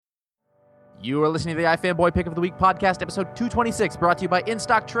You are listening to the iFanboy Pick of the Week podcast, episode 226, brought to you by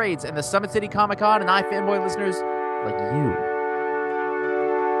InStock Trades and the Summit City Comic Con and iFanboy listeners like you.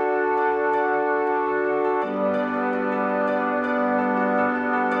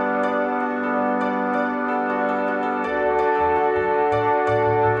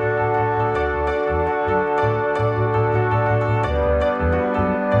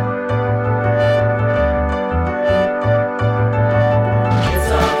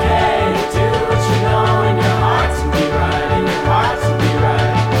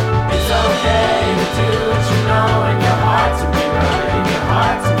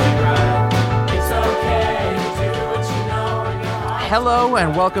 Hello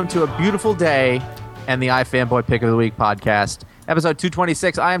and welcome to a beautiful day and the iFanboy Pick of the Week podcast, episode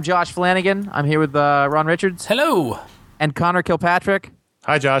 226. I am Josh Flanagan. I'm here with Ron Richards. Hello. And Connor Kilpatrick.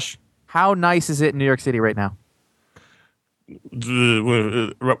 Hi, Josh. How nice is it in New York City right now?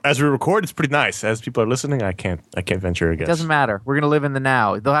 As we record, it's pretty nice. As people are listening, I can't venture a guess. It doesn't matter. We're going to live in the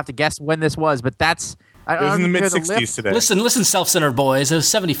now. They'll have to guess when this was, but that's... It was in the mid-60s today. Listen, self-centered boys. It was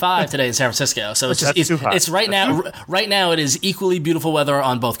 75 today in San Francisco, so it's right now. Right now, it is equally beautiful weather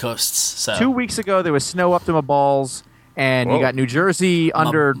on both coasts. So 2 weeks ago, there was snow up to my balls, and you got New Jersey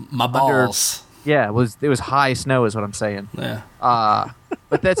under my balls. Yeah, it was high snow, is what I'm saying. Yeah.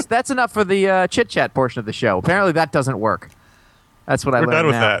 But that's enough for the chit chat portion of the show. Apparently, that doesn't work. That's what I learned. We're done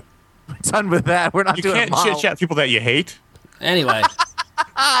with now. that. We're done with that. We're not you doing can't chit chat people that you hate. Anyway.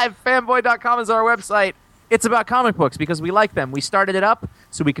 Fanboy.com is our website. It's about comic books because we like them. We started it up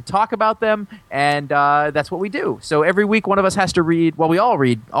so we could talk about them, and that's what we do. So every week, one of us has to read, well, we all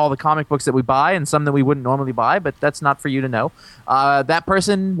read all the comic books that we buy and some that we wouldn't normally buy, but that's not for you to know. That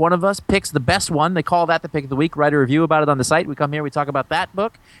person, one of us, picks the best one. They call that the Pick of the Week, write a review about it on the site. We come here, we talk about that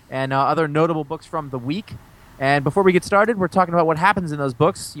book and other notable books from the week. And before we get started, we're talking about what happens in those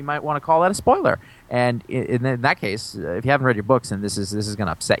books. You might want to call that a spoiler. And in that case, if you haven't read your books, then this is going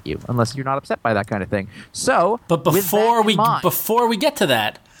to upset you, unless you're not upset by that kind of thing. So, but before we get to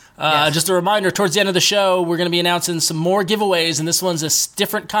that, yes. Just a reminder: towards the end of the show, we're going to be announcing some more giveaways, and this one's a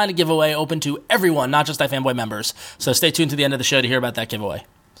different kind of giveaway, open to everyone, not just iFanboy members. So stay tuned to the end of the show to hear about that giveaway.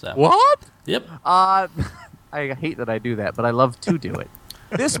 So. What? Yep. I hate that I do that, but I love to do it.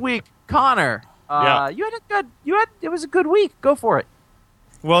 This week, Connor. It was a good week. Go for it.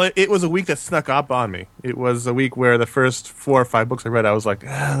 Well, it was a week that snuck up on me. It was a week where the first 4 or 5 books I read, I was like,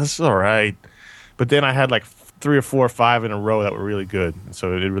 this is all right. But then I had like 3 or 4 or 5 in a row that were really good. And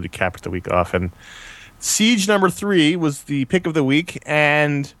so it really capped the week off. And Siege number 3 was the pick of the week.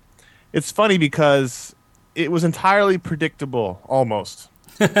 And it's funny because it was entirely predictable, almost.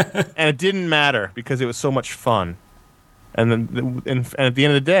 And it didn't matter because it was so much fun. And then, and at the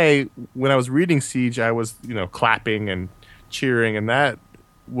end of the day, when I was reading Siege, I was, clapping and cheering, and that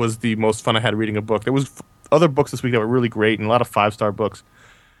was the most fun I had reading a book. There was other books this week that were really great, and a lot of 5-star books.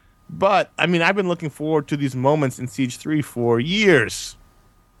 But I've been looking forward to these moments in Siege 3 for years,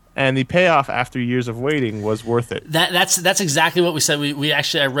 and the payoff after years of waiting was worth it. That's exactly what we said. We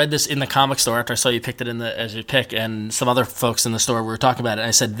actually, I read this in the comic store after I saw you picked it as your pick, and some other folks in the store were talking about it. And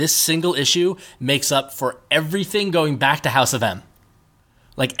I said this single issue makes up for everything going back to House of M.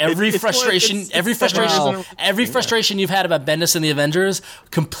 Like every frustration you've had about Bendis and the Avengers,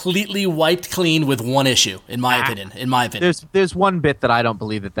 completely wiped clean with one issue, in my opinion. There's one bit that I don't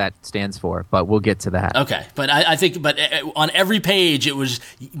believe that stands for, but we'll get to that. Okay, but I think, on every page it was,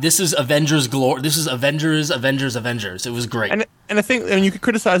 this is Avengers glory. This is Avengers. It was great. And I think, and you could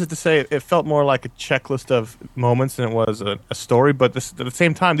criticize it to say it felt more like a checklist of moments than it was a story. But at the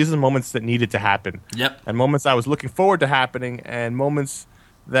same time, these are moments that needed to happen. Yep. And moments I was looking forward to happening, and moments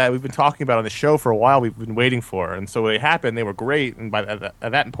that we've been talking about on the show for a while, we've been waiting for. And so when they happened, they were great. And at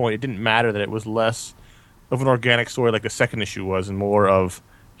that point, it didn't matter that it was less of an organic story like the second issue was, and more of,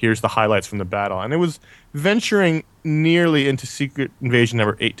 here's the highlights from the battle. And it was venturing nearly into Secret Invasion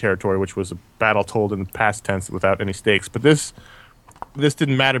number 8 territory, which was a battle told in the past tense without any stakes. But this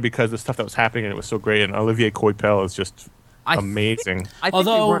didn't matter because the stuff that was happening, and it was so great. And Olivier Coipel is just amazing.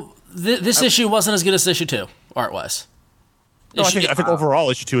 Although this issue wasn't as good as issue 2, art-wise. No, I think overall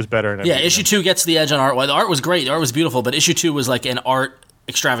issue 2 is better. Issue 2 gets the edge on art. The art was great. The art was beautiful, but issue 2 was like an art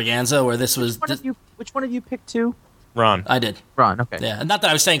extravaganza where this was... Which one of you picked 2? Ron. I did. Ron, okay. Yeah, not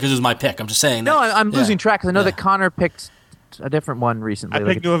that I was saying because it was my pick. I'm just saying that... No, I'm losing track because I know that Connor picked a different one recently. I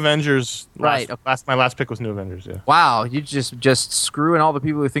picked New Avengers. Right. My last pick was New Avengers, yeah. Wow, you just screwing all the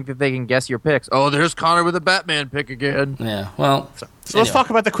people who think that they can guess your picks. Oh, there's Connor with a Batman pick again. Yeah, well... So let's talk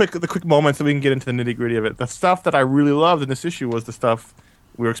about the quick moments so we can get into the nitty-gritty of it. The stuff that I really loved in this issue was the stuff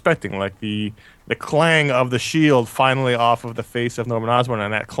we were expecting, like the clang of the shield finally off of the face of Norman Osborn,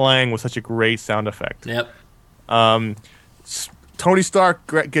 and that clang was such a great sound effect. Yep. Tony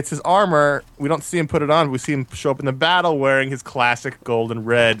Stark gets his armor. We don't see him put it on. We see him show up in the battle wearing his classic gold and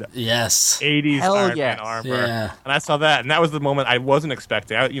red Yes. 80s Hell Iron yes. Man armor. Yeah. And I saw that, and that was the moment I wasn't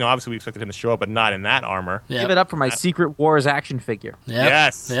expecting. Obviously we expected him to show up, but not in that armor. Yep. Give it up for my Secret Wars action figure. Yep.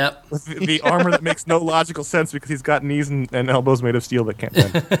 Yes. Yep. With the armor that makes no logical sense because he's got knees and elbows made of steel that can't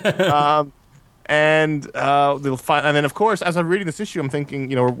bend. And then, of course, as I'm reading this issue, I'm thinking,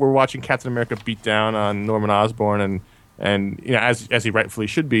 we're watching Captain America beat down on Norman Osborn, and as he rightfully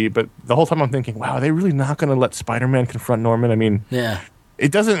should be. But the whole time I'm thinking, wow, are they really not going to let Spider-Man confront Norman? I mean, Yeah.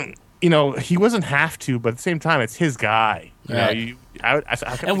 it doesn't. He wasn't have to, but at the same time, it's his guy. Right.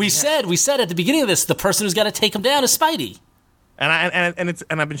 And we said. said at the beginning of this, the person who's got to take him down is Spidey. And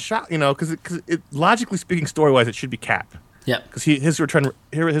I've been shocked, because logically speaking, story wise, it should be Cap. Yep. Because his return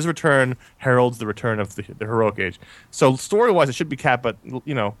heralds the return of the heroic age. So story wise, it should be Cap, but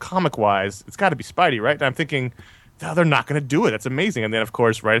comic wise, it's got to be Spidey, right? And I'm thinking, no, they're not going to do it. That's amazing. And then of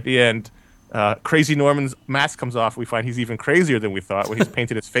course, right at the end, Crazy Norman's mask comes off. We find he's even crazier than we thought when he's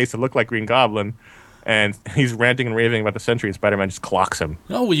painted his face to look like Green Goblin. And he's ranting and raving about the Sentry, and Spider-Man just clocks him.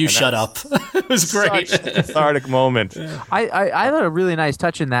 Oh, will you shut up? It was great. Such a cathartic moment. I thought a really nice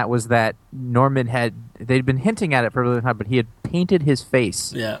touch in that was that Norman they'd been hinting at it for a really long time, but he had painted his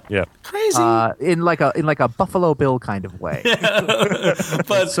face. Yeah. Yeah. Crazy. In like a Buffalo Bill kind of way.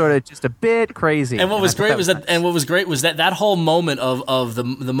 But sort of just a bit crazy. And what was I thought great was nice. what was great was that whole moment of the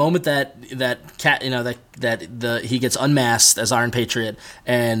moment that cat he gets unmasked as Iron Patriot,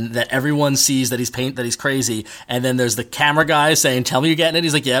 and that everyone sees that he's crazy, and then there's the camera guy saying, "Tell me you're getting it."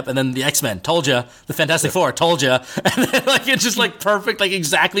 He's like, "Yep," and then the X-Men, "Told you," the Fantastic Four, "Told you," and then it's just perfect,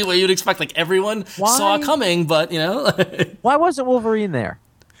 exactly what you'd expect. Everyone saw it coming, but Why wasn't Wolverine there?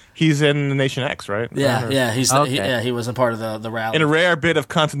 He's in the Nation X, right? Yeah, Okay. he wasn't part of the rally. In a rare bit of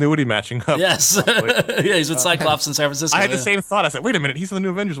continuity matching up. Yes, yeah, he's with Cyclops in San Francisco. I had the same thought. I said, wait a minute, he's in the New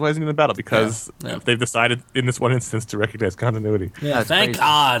Avengers. Why isn't he in the battle? Because they've decided in this one instance to recognize continuity. Yeah, thank crazy.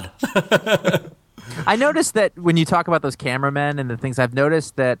 God. I noticed that when you talk about those cameramen and the things, I've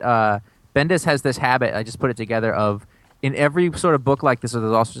noticed that Bendis has this habit, I just put it together, of in every sort of book like this, where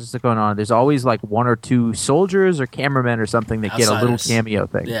there's all sorts of stuff going on, there's always one or two soldiers or cameramen or something that get a little Outsiders. cameo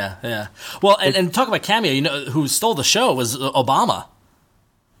thing. Yeah. Well, and talk about cameo. Who stole the show was Obama.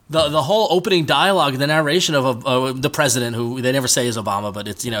 The whole opening dialogue, the narration of the president, who they never say is Obama, but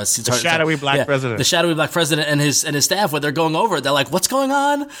it's it's The shadowy black president. the shadowy black president and his staff. When they're going over it, they're like, "What's going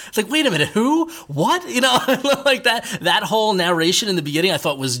on?" It's like, wait a minute, who? What? Like that whole narration in the beginning, I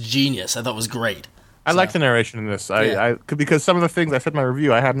thought was genius. I thought was great. I like the narration in this. Because some of the things I said in my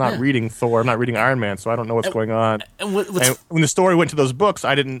review, I had not reading Thor, I'm not reading Iron Man, so I don't know what's going on. And And when the story went to those books,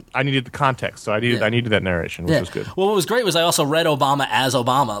 I needed the context, so I needed that narration, which was good. Well, what was great was I also read Obama as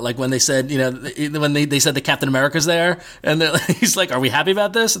Obama. Like when they said, when they said that Captain America's there, and he's like, "Are we happy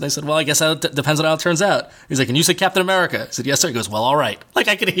about this?" And they said, "Well, I guess it depends on how it turns out." He's like, "And you said Captain America?" I said, "Yes, sir." He goes, "Well, all right." Like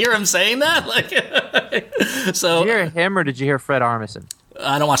I could hear him saying that. So Did you hear him or did you hear Fred Armisen?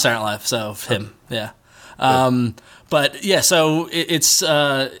 I don't watch Saturday Night Live, so him, yeah. But yeah, so it's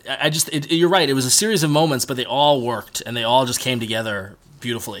you're right. It was a series of moments, but they all worked and they all just came together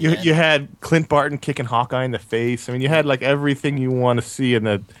beautifully. You had Clint Barton kicking Hawkeye in the face. I mean, you had everything you want to see in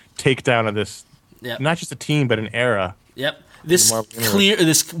the takedown of this, not just a team, but an era. Yep.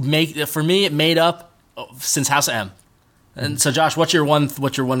 For me, it made up since House of M. And so, Josh, what's your one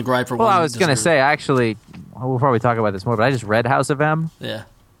gripe for? Well, I was going to say, actually, we'll probably talk about this more, but I just read House of M. Yeah.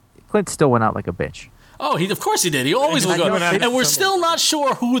 Clint still went out like a bitch. Oh, of course he did. He always will go. And we're still not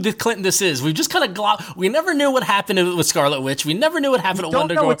sure who the Clinton this is. We just kind of we never knew what happened with Scarlet Witch. We never knew what happened at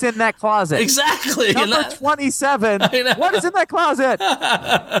Wonder Don't know Girl. what's in that closet. Exactly. Number 27. What is in that closet?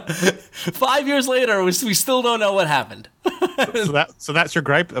 5 years later, we still don't know what happened. So that's your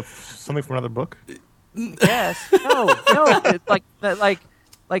gripe of something from another book? Yes. No.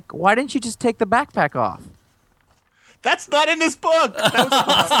 Like, why didn't you just take the backpack off? That's not in this book. You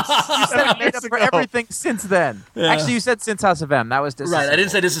said it made up for everything since then. Yeah. Actually, you said since House of M. That was Right. I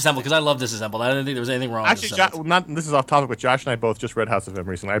didn't say disassembled because I love disassembled. I didn't think there was anything wrong with Actually, disassembled. this is off topic, but Josh and I both just read House of M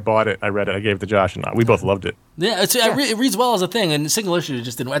recently. I bought it, I read it, I gave it to Josh, and we both loved it. Yeah, it reads well as a thing, and single issue it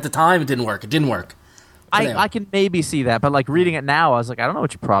just didn't. At the time, it didn't work. It didn't work. I can maybe see that, but reading it now, I was like, I don't know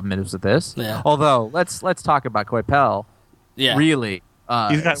what your problem is with this. Yeah. Although let's talk about Coipel. Yeah. Really,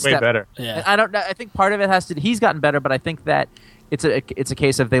 He's gotten way better. Yeah. I don't. I think part of it has to. He's gotten better, but I think that it's a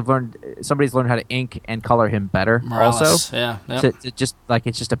case of somebody's learned how to ink and color him better. Morales, also, yeah, yep. So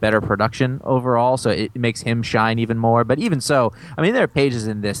it's just a better production overall. So it makes him shine even more. But even so, I mean, there are pages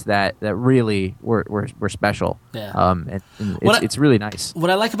in this that really were special. Yeah. And it's really nice. What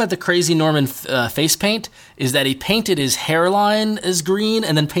I like about the Crazy Norman face paint is that he painted his hairline as green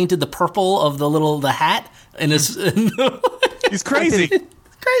and then painted the purple of the hat. And it's He's crazy.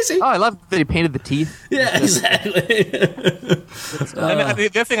 Crazy. Oh, I love that he painted the teeth. Yeah, exactly. And the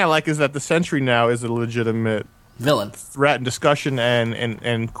other thing I like is that the Sentry now is a legitimate Villain. threat and discussion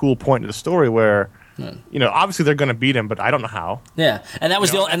and cool point to the story where, obviously they're going to beat him, but I don't know how. Yeah, and that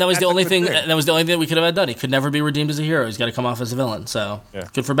was You know, the only that's a thing. good thing. That was the only thing that we could have done. He could never be redeemed as a hero. He's got to come off as a villain. So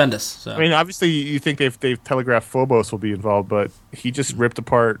good for Bendis. So. I mean, obviously you think they've telegraphed Phobos will be involved, but he just ripped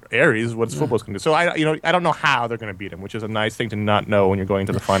apart Ares. What's Phobos going to do? So I don't know how they're going to beat him, which is a nice thing to not know when you're going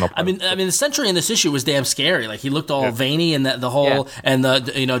to the final. I mean, the Sentry in this issue was damn scary. Like he looked all veiny, and the whole and the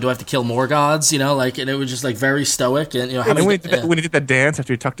do I have to kill more gods? And it was just like very stoic. And how and many, when he did that dance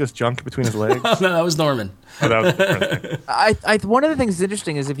after he tucked his junk between his legs. no, that was Norman. Oh, that was different. One of the things that's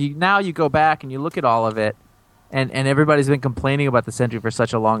interesting is if you go back and you look at all of it, and everybody's been complaining about the Sentry for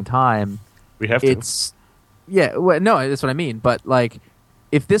such a long time. We have to. It's no, that's what I mean. But like,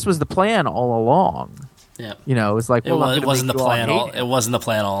 if this was the plan all along, Yeah. it's like It wasn't the plan. It wasn't the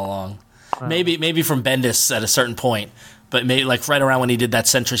plan all along. Maybe from Bendis at a certain point, but maybe like right around when he did that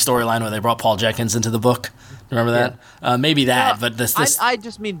Sentry storyline where they brought Paul Jenkins into the book. Remember that? Maybe that. But this I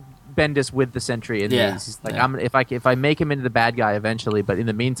just mean Bendis with the Sentry in Yeah. these. He's like, if I make him into the bad guy eventually, but in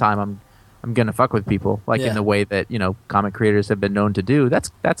the meantime, I'm gonna fuck with people in the way that comic creators have been known to do.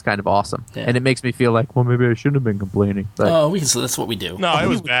 That's kind of awesome, and it makes me feel like, well, maybe I shouldn't have been complaining. But that's what we do. No, it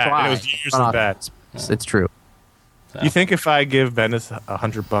was we bad. try. It was years of bad. It's true. You think if I give Bendis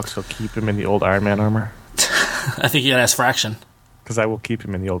 $100, he'll keep him in the old Iron Man armor? I think you gotta ask Fraction. Because I will keep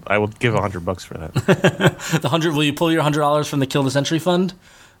him in the old. I will give $100 for that. The 100. Will you pull your $100 from the Kill the Sentry fund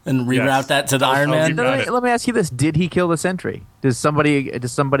and reroute that to the Iron Man? Let me ask you this: did he kill the Sentry? Does Tom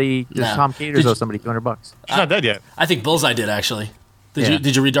Caters owe somebody $200? He's not dead yet. I think Bullseye did actually.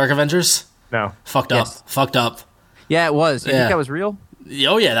 Did you read Dark Avengers? No. Fucked up. Yeah, it was. You Yeah. think that was real?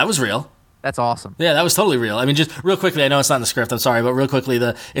 Oh yeah, that was real. That's awesome. Yeah, that was totally real. I mean, just real quickly, I know it's not in the script. I'm sorry, but real quickly,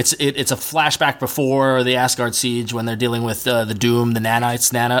 it's a flashback before the Asgard siege when they're dealing with the Doom, the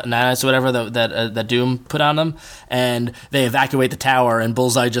nanites, or whatever that Doom put on them, and they evacuate the tower, and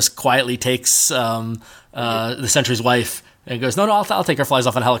Bullseye just quietly takes the Sentry's wife. And he goes, no, I'll take her. Flies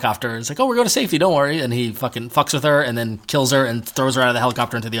off on a helicopter. And it's like, oh, we're going to safety. Don't worry. And he fucking fucks with her and then kills her and throws her out of the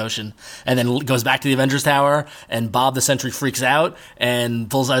helicopter into the ocean. And then goes back to the Avengers Tower. And Bob the Sentry freaks out. And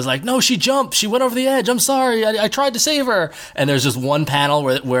Bullseye's like, no, she jumped. She went over the edge. I'm sorry. I tried to save her. And there's just one panel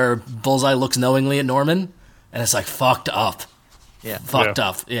where Bullseye looks knowingly at Norman. And it's like fucked up. Yeah. Fucked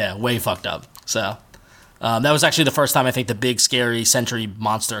up. Yeah, way fucked up. So that was actually the first time I think the big scary Sentry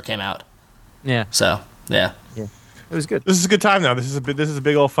monster came out. Yeah. So, yeah. It was good. This is a good time now. This is a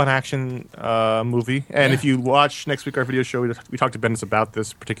big old fun action movie. And if you watch next week our video show, we talked to Bendis about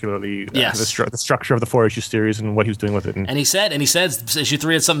this, particularly the structure of the 4-issue series and what he was doing with it. And he said issue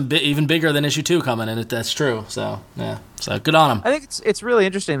 3 had something even bigger than issue 2 coming, and that's true. So yeah, so good on him. I think it's really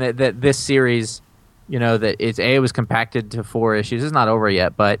interesting that this series, that it was compacted to 4 issues. It's not over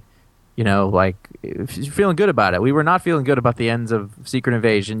yet, but like if you're feeling good about it. We were not feeling good about the ends of Secret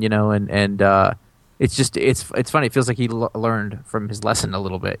Invasion, and. It's just it's funny. It feels like he learned from his lesson a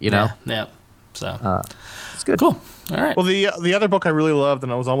little bit, Yeah. So it's good. Cool. All right. Well, the other book I really loved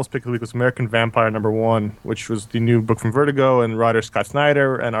and I was almost pick of the week was American Vampire #1, which was the new book from Vertigo and writer Scott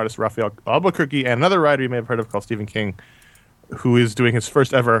Snyder and artist Raphael Albuquerque and another writer you may have heard of called Stephen King, who is doing his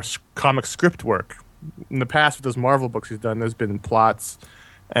first ever comic script work. In the past, with those Marvel books he's done, there's been plots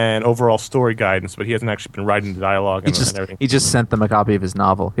and overall story guidance, but he hasn't actually been writing the dialogue and everything. He just sent them a copy of his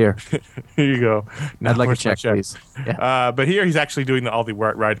novel. Here you go. I'd like a check, please. Yeah. But here he's actually doing all the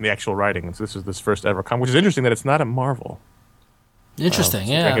writing, the actual writing. And so this is this first ever comic, which is interesting that it's not a Marvel. Interesting,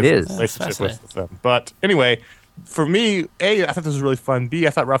 it is. With them. But anyway, for me, A, I thought this was really fun. B,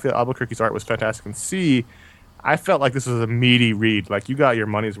 I thought Raphael Albuquerque's art was fantastic. And C, I felt like this was a meaty read. Like you got your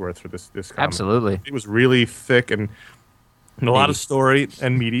money's worth for this comic. Absolutely. It was really thick and a lot of story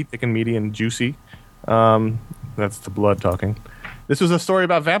and meaty, thick and meaty and juicy. That's the blood talking. This was a story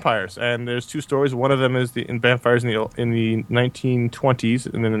about vampires, and there's 2 stories. One of them is in vampires in the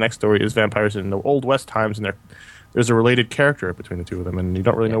 1920s, and then the next story is vampires in the Old West times, and there's a related character between the 2 of them, and you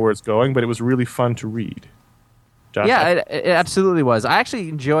don't really know where it's going, but it was really fun to read. Josh, it absolutely was. I actually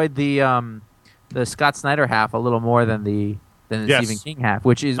enjoyed the Scott Snyder half a little more than the Stephen King half,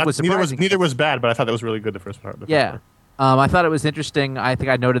 which was surprising. Neither was bad, but I thought that was really good the first part. Yeah. I thought it was interesting. I think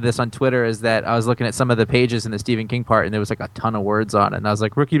I noted this on Twitter, is that I was looking at some of the pages in the Stephen King part, and there was like a ton of words on it, and I was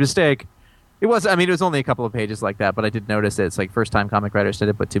like, rookie mistake. It was only a couple of pages like that, but I did notice it. It's like first-time comic writers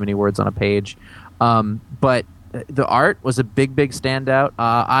didn't put too many words on a page. But the art was a big standout.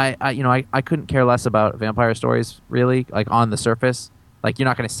 I couldn't care less about vampire stories, really, like on the surface. Like, you're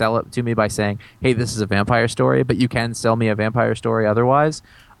not going to sell it to me by saying, hey, this is a vampire story, but you can sell me a vampire story otherwise.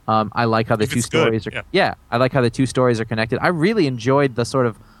 I like how the two stories are. Yeah, I like how the two stories are connected. I really enjoyed the sort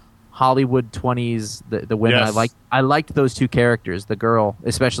of Hollywood 20s, the women. Yes. I liked those two characters, the girl,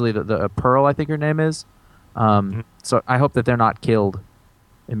 especially the Pearl, I think her name is. So I hope that they're not killed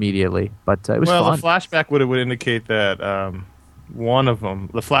immediately. But it was fun. Well, the flashback would indicate that one of them,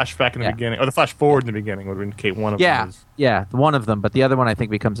 the flashback in the beginning, or the flash forward in the beginning, would indicate one of them. Yeah, one of them. But the other one, I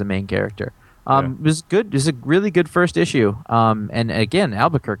think, becomes a main character. It was good. It was a really good first issue. And again,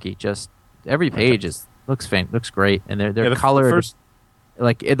 Albuquerque, just every page looks great, and they're colored.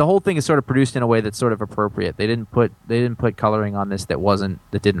 The whole thing is sort of produced in a way that's sort of appropriate. They didn't put coloring on this that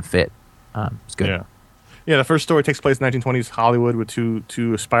didn't fit. It's good. Yeah. The first story takes place in 1920s Hollywood, with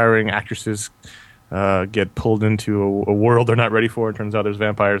two aspiring actresses get pulled into a world they're not ready for. It turns out there's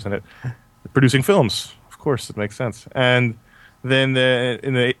vampires in it. They're producing films, of course, it makes sense. And then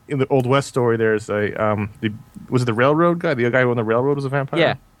in the Old West story, there's was it the railroad guy? The guy who owned the railroad was a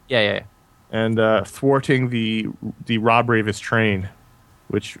vampire. Yeah. And thwarting the robbery of his train,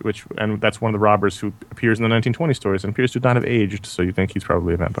 and that's one of the robbers who appears in the 1920 stories and appears to not have aged. So you think he's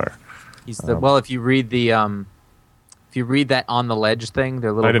probably a vampire. He's if you read that On the Ledge thing,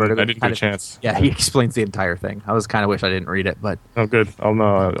 their little I didn't get a chance. Yeah, he explains the entire thing. I was kind of wish I didn't read it, but good. I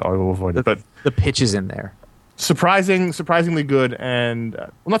will avoid it. But the pitch is in there. Surprisingly good, and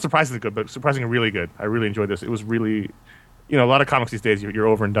not surprisingly good, but surprisingly really good. I really enjoyed this. It was really, a lot of comics these days you're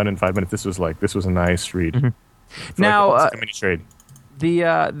over and done in 5 minutes. This was a nice read. Mm-hmm. Now, like a mini trade.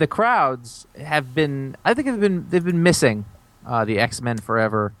 The crowds have been they've been missing the X-Men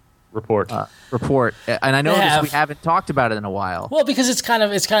Forever report, and I noticed we haven't talked about it in a while. Well, because it's kind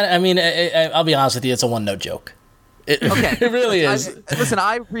of. I mean, I'll be honest with you, it's a one-note joke. Okay. It really is. Listen,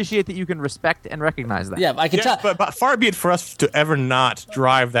 I appreciate that you can respect and recognize that. Yeah, I can tell. But far be it for us to ever not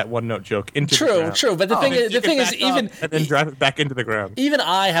drive that one-note joke into the ground. True. But the thing is, even and then drive it back into the ground. Even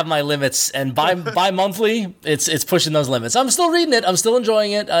I have my limits, and bi-monthly, it's pushing those limits. I'm still reading it. I'm still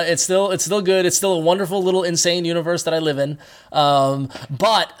enjoying it. It's still good. It's still a wonderful little insane universe that I live in.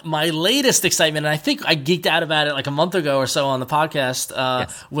 But my latest excitement, and I think I geeked out about it like a month ago or so on the podcast,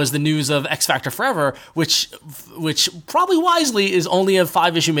 was the news of X Factor Forever, which probably wisely is only a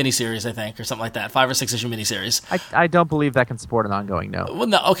 5-issue miniseries, I think, or something like that, 5 or 6 issue miniseries. I don't believe that can support an ongoing, no. Well,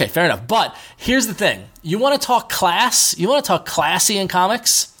 no, okay, fair enough. But here's the thing: you want to talk class? You want to talk classy in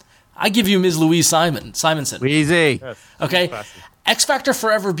comics? I give you Ms. Louise Simonson. Easy. Yes, okay. classy. X Factor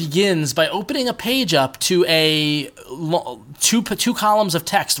Forever begins by opening a page up to two columns of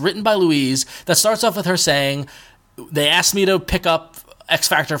text written by Louise that starts off with her saying, "They asked me to pick up X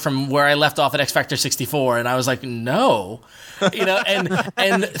Factor from where I left off at X Factor 64," and I was like, no, and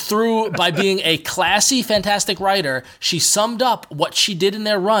by being a classy, fantastic writer, she summed up what she did in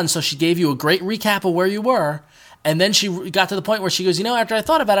their run. So she gave you a great recap of where you were. And then she got to the point where she goes, after I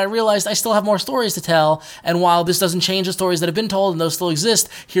thought about it, I realized I still have more stories to tell. And while this doesn't change the stories that have been told and those still exist,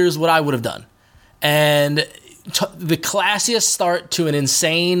 here's what I would have done. And the classiest start to an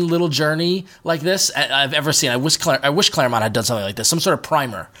insane little journey like this I've ever seen. I wish Claremont had done something like this, some sort of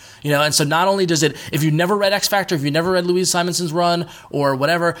primer, And so not only does it, if you've never read X Factor, if you've never read Louise Simonson's run or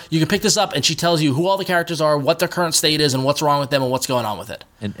whatever, you can pick this up and she tells you who all the characters are, what their current state is, and what's wrong with them and what's going on with it.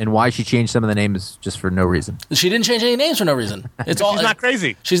 And why she changed some of the names just for no reason. She didn't change any names for no reason. She's not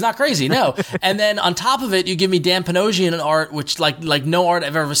crazy. She's not crazy, no. And then on top of it, you give me Dan Panosian art, which like no art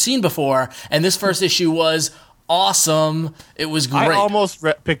I've ever seen before. And this first issue was awesome. It was great. I almost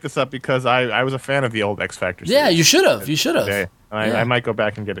picked this up because I was a fan of the old X Factor series. Yeah, you should have. I might go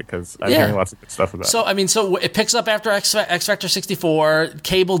back and get it because I'm hearing lots of good stuff about it. So it picks up after X Factor 64.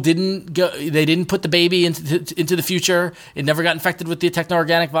 Cable didn't go. They didn't put the baby into the future. It never got infected with the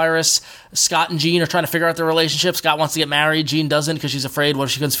techno-organic virus. Scott and Jean are trying to figure out their relationship. Scott wants to get married. Jean doesn't because she's afraid. What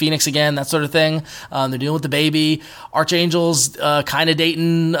if she becomes Phoenix again? That sort of thing. They're dealing with the baby. Archangel's kind of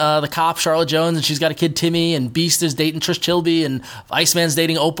dating the cop Charlotte Jones, and she's got a kid Timmy. And Beast is dating Trish Tilby, and Iceman's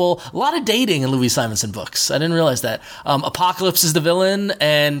dating Opal. A lot of dating in Louise Simonson books. I didn't realize that. Apocalypse is the villain,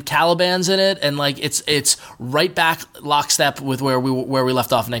 and Caliban's in it, and it's right back lockstep with where we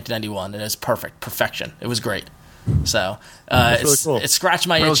left off in 1991, and it's perfection. It was great. So really cool. it scratched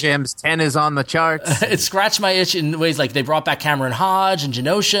my Pearl itch. Jam's 10 is on the charts. It scratched my itch in ways like they brought back Cameron Hodge and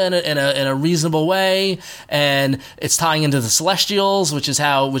Genosha in a reasonable way, and it's tying into the Celestials, which is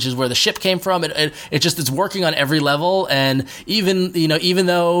where the ship came from. It's working on every level, and even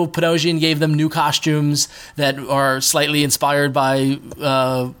though Panosian gave them new costumes that are slightly inspired by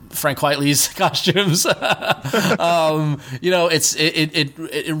Frank Whiteley's costumes,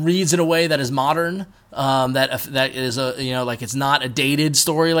 it reads in a way that is modern. That is it's not a dated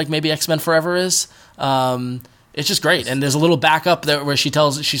story like maybe X-Men Forever is. It's just great, and there's a little backup there where she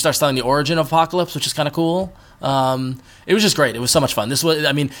starts telling the origin of Apocalypse, which is kind of cool. It was just great. It was so much fun.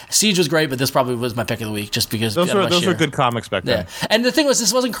 Siege was great, but this probably was my pick of the week just because those were good comics back then. Yeah, and the thing was,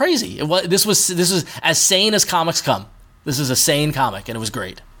 this wasn't crazy. This was as sane as comics come. This is a sane comic, and it was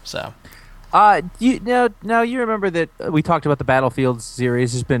great. So. You remember that we talked about the Battlefield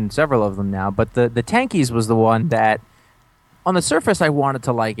series. There's been several of them now, but the Tankies was the one that, on the surface, I wanted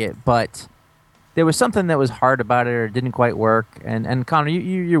to like it, but there was something that was hard about it or didn't quite work. And Connor,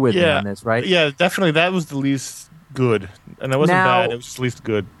 you're with me on this, right? Yeah, definitely. That was the least good, and that wasn't bad. It was just least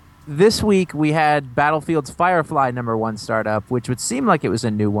good. This week we had Battlefield's Firefly #1 startup, which would seem like it was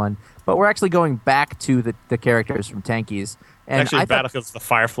a new one, but we're actually going back to the characters from Tankies. And actually, Battlefield's the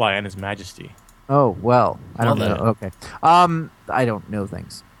Firefly and His Majesty. Oh, well, I don't know. Okay. I don't know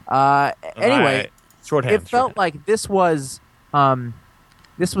things. Anyway, shorthand. It felt like this was a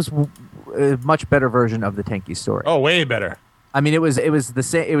much better version of the Tanky story. Oh, way better. I mean, it was the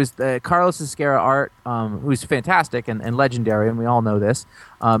same. It was Carlos Esquerra art, who's fantastic and legendary, and we all know this.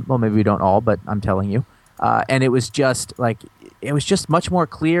 Well, maybe we don't all, but I'm telling you. And it was just much more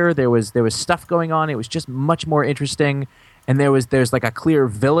clear. There was stuff going on. It was just much more interesting. And there's like a clear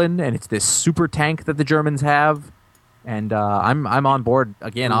villain, and it's this super tank that the Germans have, and I'm on board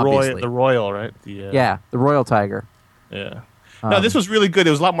again. Obviously, the Royal, right? The Royal Tiger. Yeah. No, this was really good. It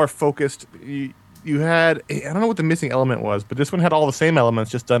was a lot more focused. You had, I don't know what the missing element was, but this one had all the same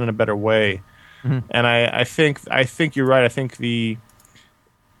elements, just done in a better way. Mm-hmm. And I think you're right. I think the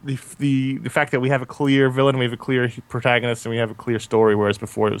fact that we have a clear villain, we have a clear protagonist, and we have a clear story, whereas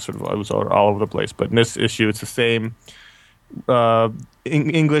before it was all over the place. But in this issue, it's the same.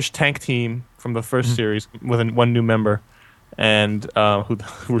 English tank team from the first series with one new member, and who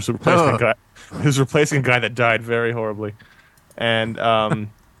was replacing a guy who's replacing a guy that died very horribly, and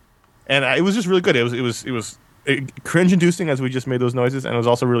it was just really good. It was cringe-inducing as we just made those noises, and it was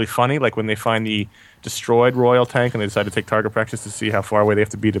also really funny. Like when they find the destroyed Royal tank and they decide to take target practice to see how far away they have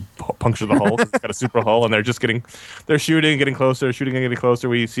to be to puncture the hull. It's got a super hull, and they're shooting, getting closer, shooting and getting closer.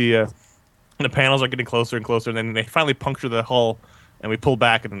 We see. The panels are getting closer and closer, and then they finally puncture the hull, and we pull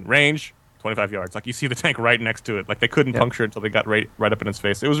back in range 25 yards. Like you see the tank right next to it. Like they couldn't puncture it until they got right up in its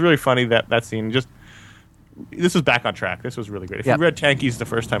face. It was really funny that scene. This was back on track. This was really great. If you read Tankies the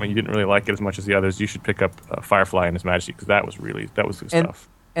first time and you didn't really like it as much as the others, you should pick up Firefly and His Majesty because that was good stuff.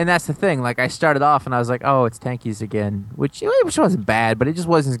 And that's the thing. Like I started off and I was like, oh, it's Tankies again, which wasn't bad, but it just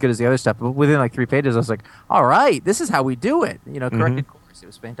wasn't as good as the other stuff. But within like 3 pages, I was like, all right, this is how we do it. Corrected course. It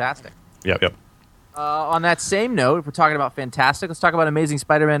was fantastic. Yep. On that same note, if we're talking about fantastic, let's talk about Amazing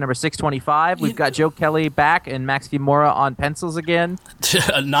Spider-Man number 625. We've got Joe Kelly back and Max Fiumara on pencils again.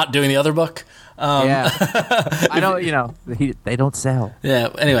 Not doing the other book. I don't. They don't sell. Yeah.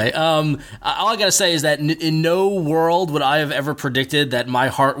 Anyway, all I gotta say is that in no world would I have ever predicted that my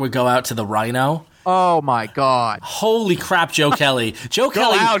heart would go out to the Rhino. Oh my God! Holy crap, Joe Kelly! Go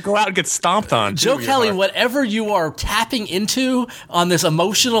out and get stomped on. Joe Kelly, whatever you are tapping into on this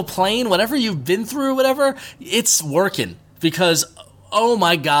emotional plane, whatever you've been through, whatever, it's working because oh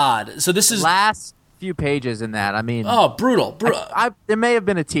my God! So this is last few pages in that. I mean, brutal. There may have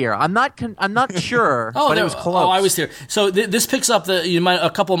been a tear. I'm not sure, but it was close. Oh, I was here. So this picks up a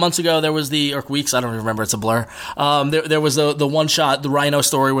couple of months ago. There was or weeks. I don't even remember. It's a blur. There was the one shot, the Rhino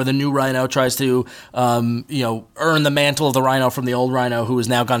story, where the new Rhino tries to earn the mantle of the Rhino from the old Rhino, who has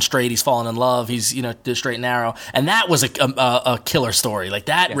now gone straight. He's fallen in love. He's straight and narrow, and that was a killer story. Like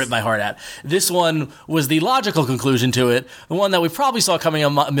that ripped my heart out. This one was the logical conclusion to it, the one that we probably saw coming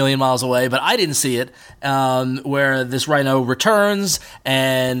a million miles away, but I didn't see it. Where this Rhino returns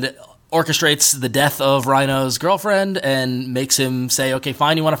and orchestrates the death of Rhino's girlfriend and makes him say, okay,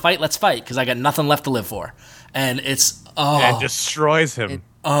 fine, you want to fight? Let's fight, because I got nothing left to live for. And and destroys him.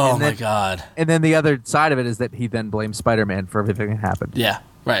 My God. And then the other side of it is that he then blames Spider-Man for everything that happened. Yeah,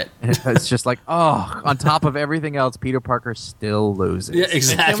 right. And it's just like, on top of everything else, Peter Parker still loses. Yeah,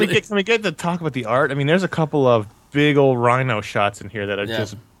 exactly. Can we get to talk about the art? I mean, there's a couple of big old Rhino shots in here that are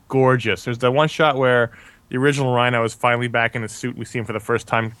just gorgeous. There's the one shot where the original Rhino is finally back in his suit. We see him for the first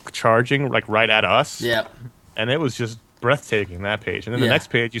time charging, like right at us. Yeah. and it was just breathtaking, that page. And then the Yeah.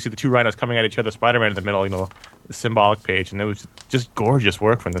 next page, you see the two rhinos coming at each other, Spider-Man in the middle, the symbolic page, and it was just gorgeous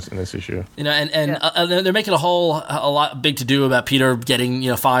work from in this issue. They're making a lot big to do about Peter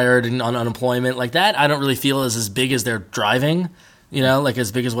getting fired and on unemployment like that. I don't really feel as big as they're driving, like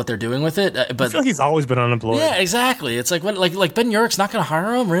as big as what they're doing with it. But I feel like he's always been unemployed. yeah, exactly. It's like when like Ben Urich's not going to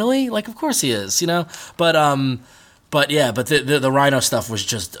hire him, really? Like, of course he is, But the Rhino stuff was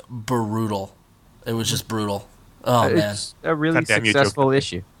just brutal. It was just brutal. Oh man, It's a really Goddamn you, successful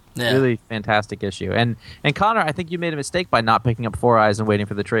issue. Yeah. Really fantastic issue. And Connor, I think you made a mistake by not picking up Four Eyes and waiting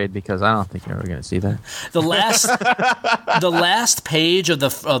for the trade, because I don't think you're ever going to see that. the last page of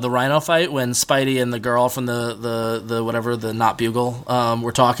the Rhino fight, when Spidey and the girl from the whatever, the Not Bugle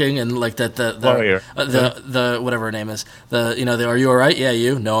were talking, and like that the whatever her name is, the are you all right? Yeah,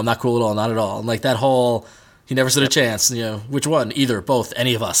 you. No, I'm not cool at all. Not at all. And like that whole. He never stood a chance. Which one? Either, both,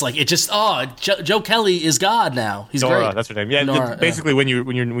 any of us. Like it just. Joe Kelly is God now. He's Nora, great. that's her name. Yeah, Nora, basically when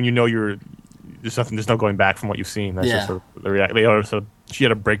you know you're there's no going back from what you've seen. That's just sort of the reaction. So she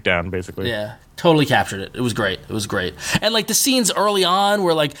had a breakdown basically. Yeah, totally captured it. It was great. And like the scenes early on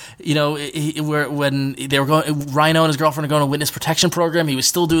where like where when they were going, Rhino and his girlfriend are going to witness protection program. He was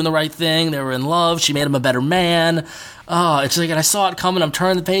still doing the right thing. They were in love. She made him a better man. It's like, and I saw it coming. I'm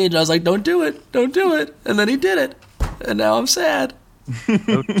turning the page. And I was like, don't do it. And then he did it. And now I'm sad.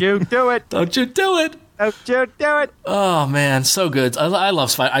 Don't you do it. Don't you do it. Don't you do it. Oh man, so good. I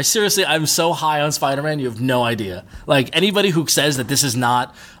love Spider. I'm so high on Spider-Man. You have no idea. Like anybody who says that this is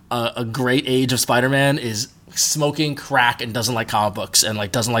not a great age of Spider-Man is smoking crack and doesn't like comic books and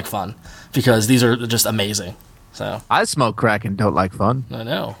like doesn't like fun, because these are just amazing. So I smoke crack and don't like fun. I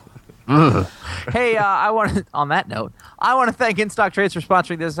know. Hey, on that note, I want to thank InStock Trades for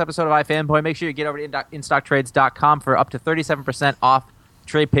sponsoring this episode of iFanboy. Make sure you get over to InStockTrades.com for up to 37% off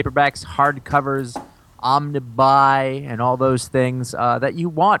trade paperbacks, hardcovers, omnibuy, and all those things that you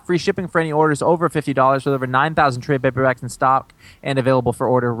want. Free shipping for any orders over $50 with over 9,000 trade paperbacks in stock and available for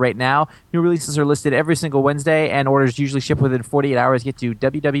order right now. New releases are listed every single Wednesday, and orders usually ship within 48 hours. Get to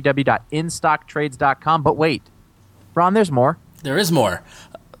www.instocktrades.com. But wait, Ron, there's more. There is more.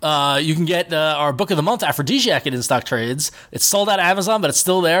 You can get our book of the month, Aphrodisiac, at InStock Trades. It's sold out at Amazon, but it's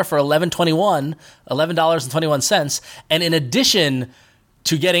still there for $11.21. And in addition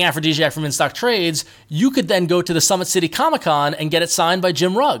to getting Aphrodisiac from InStock Trades, you could then go to the Summit City Comic-Con and get it signed by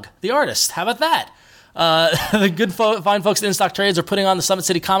Jim Rugg, the artist. How about that? The good fine folks at InStock Trades are putting on the Summit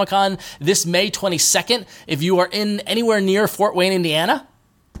City Comic-Con this May 22nd. If you are in anywhere near Fort Wayne, Indiana,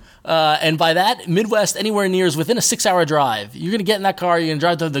 and by that, Midwest, anywhere near is within a 6-hour drive. You're going to get in that car, you're going to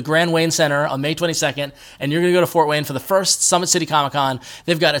drive to the Grand Wayne Center on May 22nd, and you're going to go to Fort Wayne for the first Summit City Comic-Con.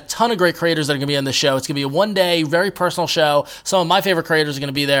 They've got a ton of great creators that are going to be on the show. It's going to be a one-day, very personal show. Some of my favorite creators are going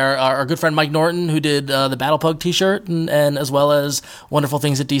to be there. Our good friend Mike Norton, who did the Battle Pug t-shirt, and as well as Wonderful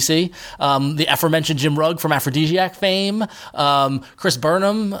Things at DC. The aforementioned Jim Rugg from Aphrodisiac fame. Chris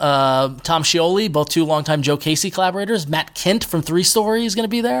Burnham, Tom Scioli, both two longtime Joe Casey collaborators. Matt Kint from 3 Story is going to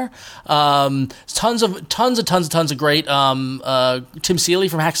be there. Tons of great Tim Seeley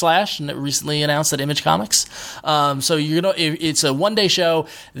from Hack Slash recently announced at Image Comics. So it's a one-day show.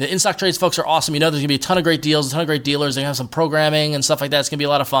 The InStock Trades folks are awesome. There's gonna be a ton of great deals, a ton of great dealers. They're gonna have some programming and stuff like that. It's gonna be a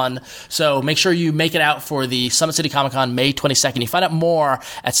lot of fun. So make sure you make it out for the Summit City Comic Con May 22nd. You find out more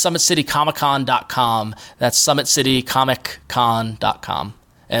at SummitCityComicCon.com. That's SummitCityComicCon.com,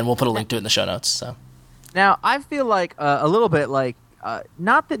 and we'll put a link to it in the show notes. So now I feel like a little bit like.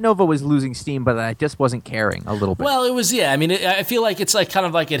 Not that Nova was losing steam, but that I just wasn't caring a little bit. Well, it was, yeah. I mean, I feel like it's like kind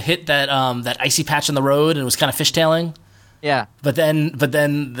of like it hit that that icy patch in the road, and it was kind of fishtailing. Yeah. But then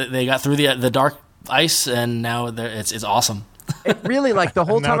they got through the dark ice, and now it's awesome. It really, like, the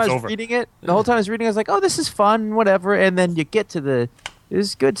whole time I was reading it, I was like, oh, this is fun, whatever. And then you get to this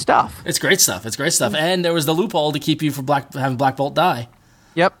is good stuff. It's great stuff. And there was the loophole to keep you from having Black Bolt die.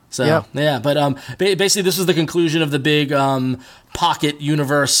 Yep. So yeah, but basically this was the conclusion of the big Pocket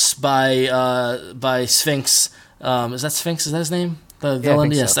universe by Sphinx. Is that Sphinx? Is that his name? The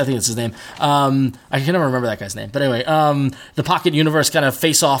villain? Yes, so. I think it's his name. I can never remember that guy's name. But anyway, the Pocket universe kind of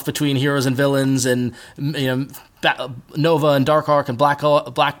face off between heroes and villains, and Nova and Darkhawk and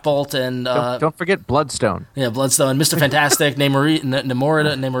Black Bolt and don't forget Bloodstone. Yeah, Bloodstone, Mr. Fantastic,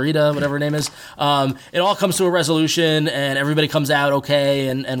 Namorita, whatever her name is. It all comes to a resolution, and everybody comes out okay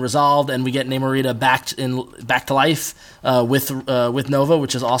and resolved, and we get Namorita back to life with Nova,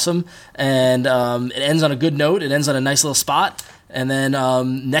 which is awesome. And it ends on a good note. It ends on a nice little spot. And then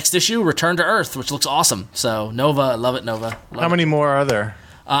next issue, Return to Earth, which looks awesome. So Nova, I love it, Nova. How many more are there?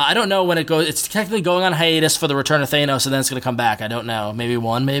 I don't know when it goes. It's technically going on hiatus for the Return of Thanos, and then it's going to come back. I don't know. Maybe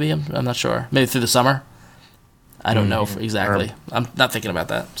one, maybe. I'm not sure. Maybe through the summer. I don't know exactly. I'm not thinking about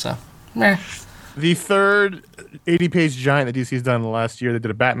that. So, meh. The third 80-page giant that DC's done in the last year, they did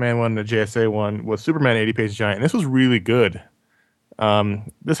a Batman one and a JSA one, was Superman 80-page giant. And this was really good.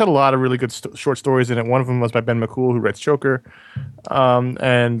 This had a lot of really good short stories in it. One of them was by Ben McCool, who writes Joker.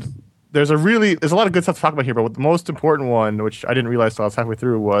 And there's a lot of good stuff to talk about here, but the most important one, which I didn't realize till I was halfway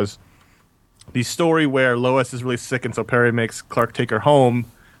through, was the story where Lois is really sick, and so Perry makes Clark take her home,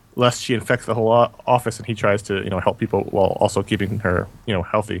 lest she infects the whole office, and he tries to help people while also keeping her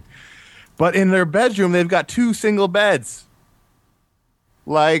healthy. But in their bedroom, they've got 2 single beds,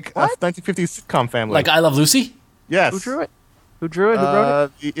 like a 1950s sitcom family. Like I Love Lucy? Yes. Who drew it? Who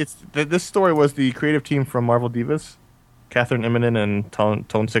wrote it? This story was the creative team from Marvel Divas, Catherine Immonen and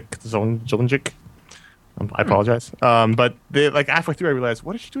Tonsik Zolnjic. I apologize. But they, like, halfway through, I realized,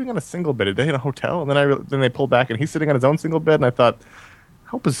 what is she doing on a single bed? Are they in a hotel? And then they pulled back, and he's sitting on his own single bed, and I thought,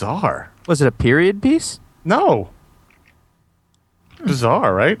 how bizarre. Was it a period piece? No.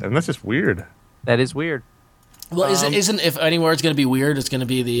 Bizarre, right? And that's just weird. That is weird. Well, isn't if anywhere it's going to be weird, it's going to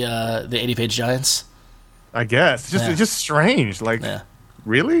be the 80-page giants. I guess it's just strange. Like,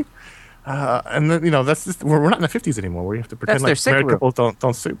 really? And then that's just we're not in the 50s anymore, where you have to pretend like married couples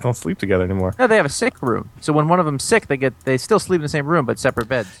don't sleep together anymore. No, they have a sick room. So when one of them's sick, they still sleep in the same room but separate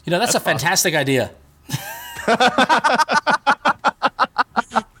beds. That's a fantastic idea.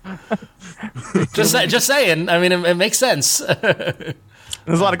 Just saying. I mean, it makes sense.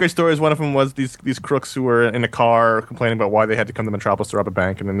 There's a lot of great stories. One of them was these crooks who were in a car complaining about why they had to come to Metropolis to rob a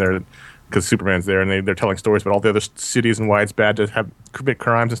bank, and then because Superman's there, and they're telling stories about all the other cities and why it's bad to commit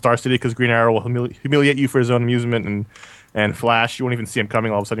crimes in Star City, because Green Arrow will humiliate you for his own amusement, and Flash, you won't even see him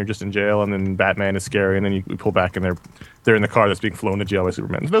coming. All of a sudden, you're just in jail, and then Batman is scary, and then you pull back, and they're in the car that's being flown to jail by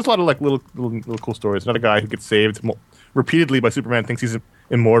Superman. So there's a lot of like little cool stories. Another guy who gets saved repeatedly by Superman, thinks he's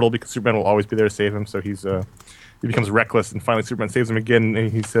immortal because Superman will always be there to save him, so he becomes reckless, and finally Superman saves him again,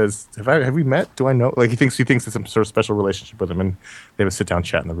 and he says, have we met? Do I know? Like, he thinks it's some sort of special relationship with him, and they have a sit-down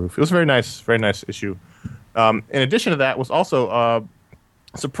chat on the roof. It was a very nice issue. In addition to that was also a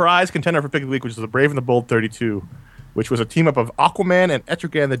surprise contender for Pick of the Week, which is the Brave and the Bold 32, which was a team-up of Aquaman and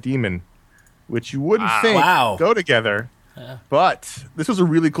Etrigan the Demon, which you wouldn't think go together. Yeah. But this was a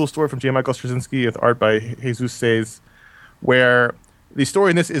really cool story from J. Michael Straczynski with art by Jesus Says, where the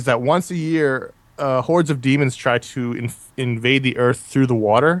story in this is that once a year, hordes of demons try to invade the Earth through the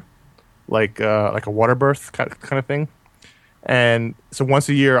water, like a water birth kind of thing. And so once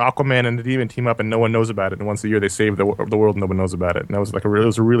a year, Aquaman and the Demon team up, and no one knows about it. And once a year, they save the world, and no one knows about it. And that was it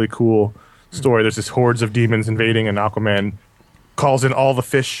was a really cool story. There's this hordes of demons invading, and Aquaman calls in all the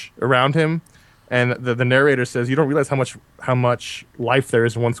fish around him. And the narrator says, "You don't realize how much life there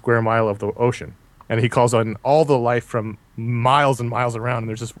is in 1 square mile of the ocean." And he calls on all the life from miles and miles around. And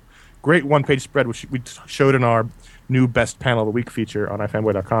there's this great one-page spread, which we showed in our new Best Panel of the Week feature on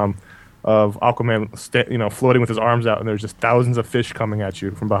ifanboy.com, of Aquaman floating with his arms out, and there's just thousands of fish coming at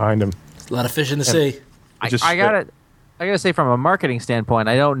you from behind him. A lot of fish in the sea. I gotta say, from a marketing standpoint,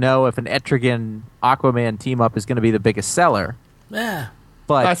 I don't know if an Etrigan Aquaman team-up is going to be the biggest seller. Yeah.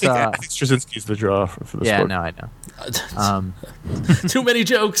 But I think Straczynski's the draw for the sport. Yeah, no, I know. Too many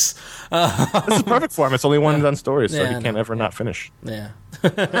jokes. This is perfect for him. It's only one done story, so he can't ever not finish. Yeah.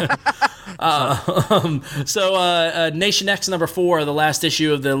 Nation X #4, the last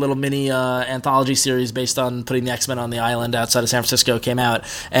issue of the little mini anthology series based on putting the X-Men on the island outside of San Francisco, came out,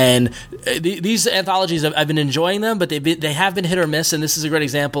 and these anthologies, I've been enjoying them, but they have been hit or miss, and this is a great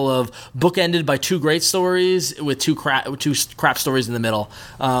example of bookended by 2 great stories with two crap stories in the middle.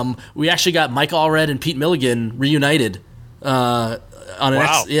 We actually got Mike Allred and Pete Milligan reunited on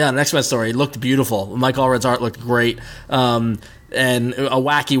an X-Men story. It looked beautiful. Mike Allred's art looked great. And a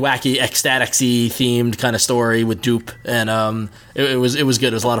wacky, ecstatic-y themed kind of story with Dupe, and it was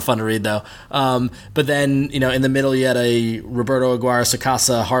good. It was a lot of fun to read, though. But then, in the middle, you had a Roberto Aguirre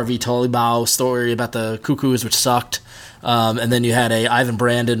Sacasa, Harvey Tolibao story about the Cuckoos, which sucked. And then you had a Ivan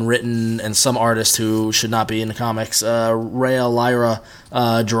Brandon written and some artist who should not be in the comics, Rhea Lyra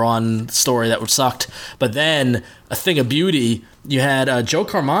drawn story that sucked. But then, a thing of beauty, you had Joe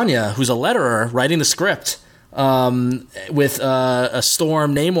Carmagna, who's a letterer, writing the script. With a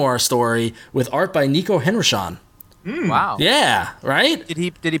Storm Namor story with art by Nico Henrichon. Wow. Yeah, right? Did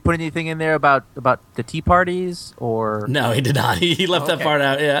he put anything in there about the tea parties, or no? He did not. He left that part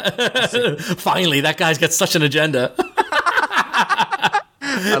out. Yeah. Finally, that guy's got such an agenda.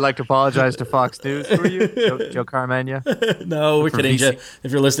 I'd like to apologize to Fox News. Who are you, Joe Carmagna? No, we're kidding, Joe.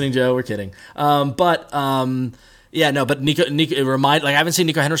 If you're listening, Joe, we're kidding. Yeah, no, but Nico, I haven't seen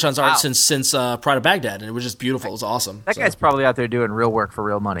Nico Henderson's art Wow. since Pride of Baghdad, and it was just beautiful. It was awesome. That guy's probably out there doing real work for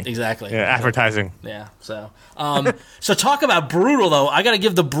real money. Exactly. Yeah, advertising. Yeah. So, so talk about brutal though. I got to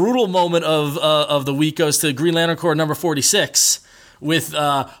give the brutal moment of the week goes to Green Lantern Corps number 46. With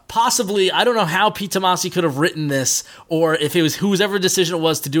possibly, I don't know how Pete Tomasi could have written this, or if it was whoever decision it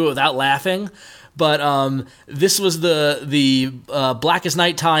was to do it without laughing. But this was the Blackest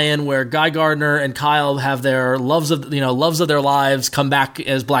Night tie-in where Guy Gardner and Kyle have their loves of their lives come back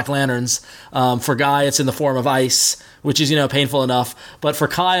as Black Lanterns. For Guy, it's in the form of ice, which is painful enough. But for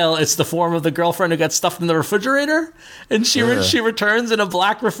Kyle, it's the form of the girlfriend who got stuffed in the refrigerator, and she returns in a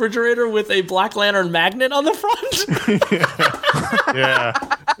black refrigerator with a Black Lantern magnet on the front. Yeah,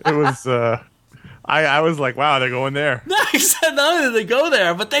 it was. I was like, wow, they're going there. No, he said not only did they go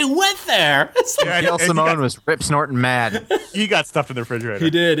there, but they went there. It's like, Yeah, Gail and Simone was rip snorting mad. he got stuffed in the refrigerator. he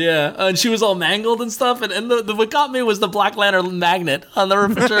did, yeah. And she was all mangled and stuff. And what got me was the Black Lantern magnet on the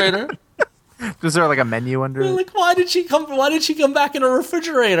refrigerator. Was there like a menu under it? Like, why did she come back in a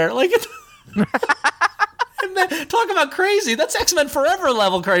refrigerator? Like, talk about crazy. That's X-Men Forever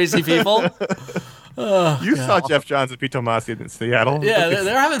level crazy, people. You saw Jeff Johns and Pete Tomasi in Seattle. Yeah,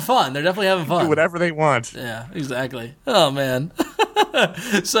 they're having fun. They're definitely having do fun. whatever they want. Yeah, exactly. Oh man.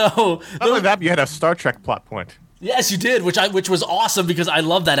 So Not only that, but you had a Star Trek plot point. yes, you did, which was awesome because I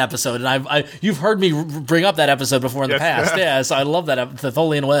love that episode, and you've heard me bring up that episode before in the Yes, past. Yeah, so I love that the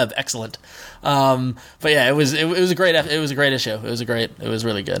Tholian Web, excellent. But yeah, it was a great issue. It was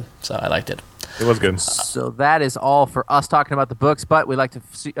really good. So I liked it. It was good. So that is all for us talking about the books, but we like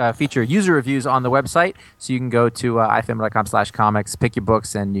to feature user reviews on the website. So you can go to ifm.com/comics, pick your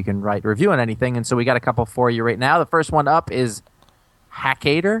books, and you can write a review on anything. And so we got a couple for you right now. The first one up is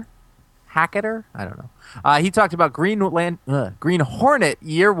Hackator? I don't know. He talked about Green Hornet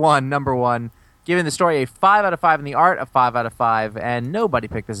Year 1, number 1, giving the story a 5 out of 5 and the art a 5 out of 5, and nobody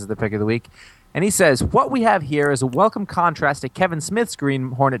picked this as the pick of the week. And he says, what we have here is a welcome contrast to Kevin Smith's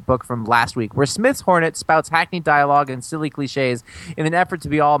Green Hornet book from last week, where Smith's Hornet spouts hackneyed dialogue and silly cliches in an effort to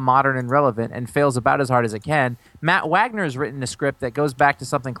be all modern and relevant and fails about as hard as it can. Matt Wagner has written a script that goes back to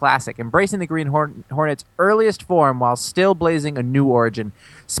something classic, embracing the Green Hornet's earliest form while still blazing a new origin.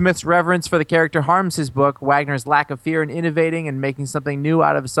 Smith's reverence for the character harms his book. Wagner's lack of fear in innovating and making something new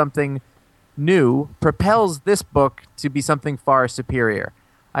out of something new propels this book to be something far superior.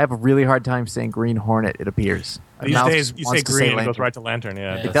 I have a really hard time saying Green Hornet, it appears. These Mouth days, you say wants to green, it lantern. goes right to lantern.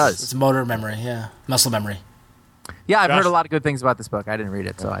 Yeah. It does. It's motor memory, yeah, muscle memory. Yeah, I've Josh- heard a lot of good things about this book. I didn't read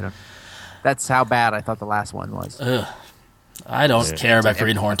it, so I don't. That's how bad I thought the last one was. I don't care about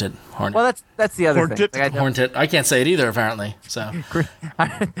Green Hornet. Well, that's the other thing. Hornet. Like, I don't- Hornet. I can't say it either, apparently. So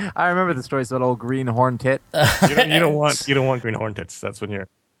I remember the stories about old Green Horn Tit. You don't want green hornets. That's when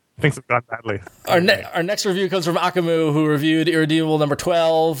things have gone badly. our next review comes from Akamu, who reviewed Irredeemable number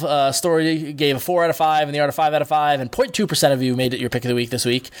 12. Story gave a 4 out of 5 and the art a 5 out of 5, and 0.2% of you made it your pick of the week this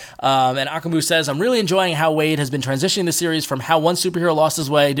week. And Akamu says, I'm really enjoying how Wade has been transitioning the series from how one superhero lost his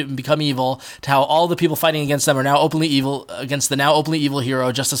way to become evil to how all the people fighting against them are now openly evil against the now openly evil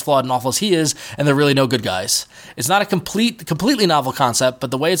hero, just as flawed and awful as he is, and they're really no good guys. It's not a completely novel concept, but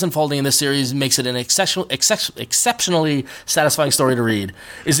the way it's unfolding in this series makes it an exceptionally satisfying story to read.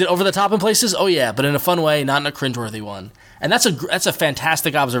 Is it over the top in places? Oh yeah, but in a fun way, not in a cringeworthy one. And that's a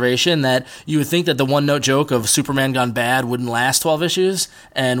fantastic observation, that you would think that the one-note joke of Superman gone bad wouldn't last 12 issues,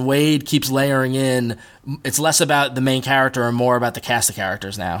 and Wade keeps layering in. It's less about the main character and more about the cast of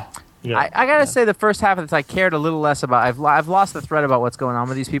characters now. Yeah. I gotta say, the first half of this I cared a little less about. I've lost the thread about what's going on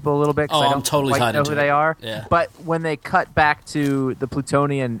with these people a little bit. 'Cause Oh, I I'm don't totally quite tied know into who it. they are. Yeah. But when they cut back to the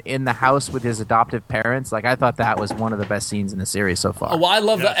Plutonian in the house with his adoptive parents, like I thought that was one of the best scenes in the series so far. Well, I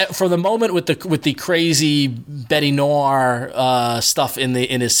love that for the moment with the crazy Betty Noir stuff in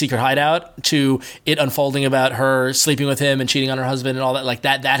his secret hideout, to it unfolding about her sleeping with him and cheating on her husband and all that. Like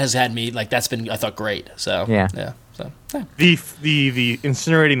that has had me, like, that's been, I thought, great. So Yeah. So yeah. The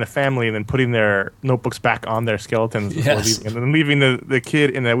incinerating the family and then putting their notebooks back on their skeletons before Yes. leaving, and then leaving the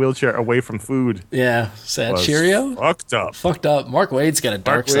kid in that wheelchair away from food. Yeah, sad was Cheerio. Fucked up. Mark Wade's got a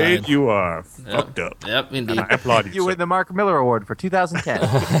dark Mark Wade, side. you are fucked up. Yep, indeed. I applaud you. You sir. win the Mark Miller Award for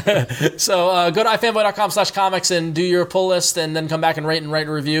 2010. So go to ifanboy.com/comics and do your pull list, and then come back and write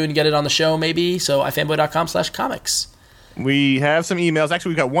a review and get it on the show maybe. So ifanboy.com/comics. We have some emails.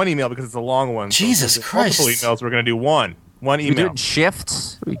 Actually, we got one email because it's a long one. So Jesus since there's multiple Christ. emails. We're going to do one We do it email. in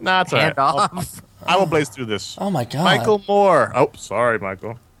shifts. We Nah, it's all hand right. off. I will blaze through this. Oh my god. Michael Moore. Oh, sorry,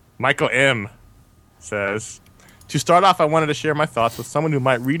 Michael. Michael M. says, to start off, I wanted to share my thoughts with someone who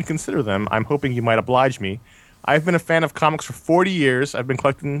might read and consider them. I'm hoping you might oblige me. I've been a fan of comics for 40 years. I've been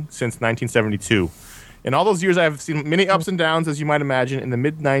collecting since 1972. In all those years, I have seen many ups and downs, as you might imagine. In the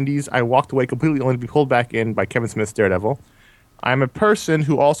mid-'90s, I walked away completely only to be pulled back in by Kevin Smith's Daredevil. I'm a person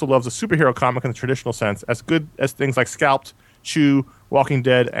who also loves a superhero comic in the traditional sense. As good as things like Scalped, Chew, Walking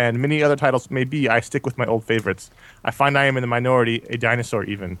Dead, and many other titles may be, I stick with my old favorites. I find I am in the minority, a dinosaur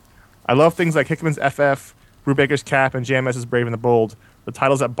even. I love things like Hickman's FF, Brubaker's Cap, and JMS's Brave and the Bold. The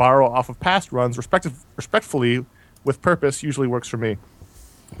titles that borrow off of past runs, respectfully, with purpose, usually works for me.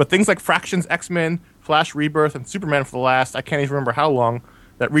 But things like Fractions, X-Men, Flash Rebirth, and Superman for the last, I can't even remember how long,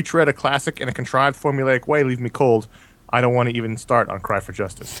 that retread a classic in a contrived formulaic way leave me cold. I don't want to even start on Cry for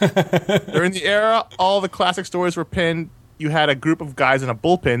Justice. During the era, all the classic stories were pinned. You had a group of guys in a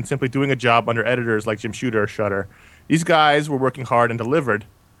bullpen simply doing a job under editors like Jim Shooter or Shudder. These guys were working hard and delivered.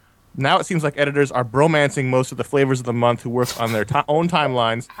 Now it seems like editors are bromancing most of the flavors of the month who work on their own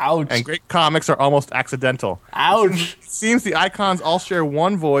timelines. Ouch. And great comics are almost accidental. Ouch. It seems the icons all share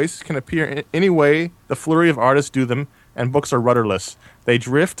one voice, can appear in any way the flurry of artists do them, and books are rudderless. They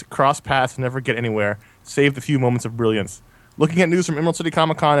drift, cross paths, never get anywhere, save the few moments of brilliance. Looking at news from Emerald City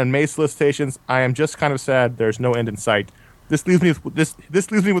Comic Con and May solicitations, I am just kind of sad there's no end in sight. This leaves me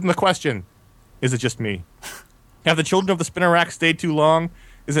with the question: is it just me? Have the children of the spinner rack stayed too long?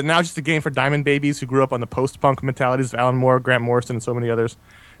 Is it now just a game for diamond babies who grew up on the post-punk mentalities of Alan Moore, Grant Morrison, and so many others?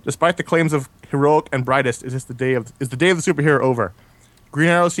 Despite the claims of heroic and brightest, is the day of the superhero over? Green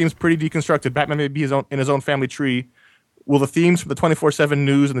Arrow seems pretty deconstructed. Batman may be in his own family tree. Will the themes from the 24/7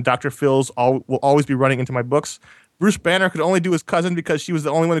 news and the Dr. Phil's will always be running into my books? Bruce Banner could only do his cousin because she was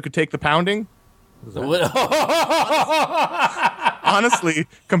the only one who could take the pounding? Honestly,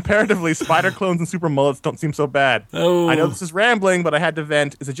 comparatively, spider clones and super mullets don't seem so bad. Oh. I know this is rambling, but I had to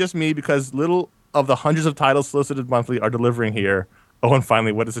vent. Is it just me because little of the hundreds of titles solicited monthly are delivering here? Oh, and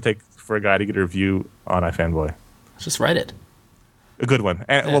finally, what does it take for a guy to get a review on iFanboy? Just write it. A good one.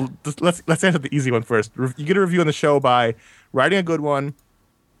 And Yeah. well, let's answer the easy one first. You get a review on the show by writing a good one,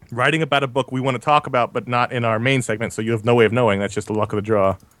 writing about a book we want to talk about, but not in our main segment, so you have no way of knowing. That's just the luck of the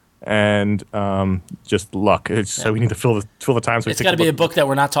draw. And just luck. So we need to fill the time. So It's got to be a book that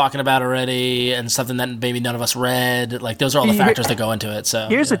we're not talking about already, and something that maybe none of us read. Like those are all the factors that go into it. So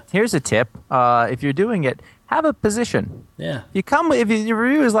Here's a tip. If you're doing it, have a position. yeah. If your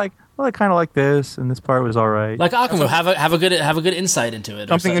review is like, well, I kind of like this, and this part was all right. Like Akamu, have a good insight into it.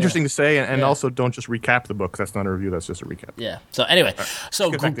 something or so, interesting to say, and Yeah. also don't just recap the book. 'Cause that's not a review. That's just a recap. Yeah. So anyway, get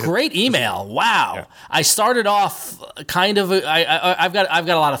back to it. great email. Wow. Yeah. I started off kind of. I've got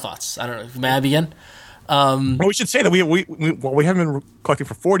a lot of thoughts. I don't know. May I begin? Well, we should say that we haven't been collecting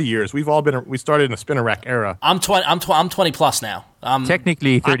for 40 years. We started in the spinner rack era. I'm 20 plus now.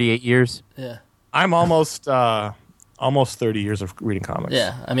 Technically, 38 years. Yeah. I'm almost 30 years of reading comics.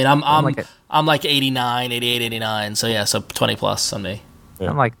 Yeah. I mean, I'm like like 89, 88, 89. So yeah. So 20 plus on me. Yeah.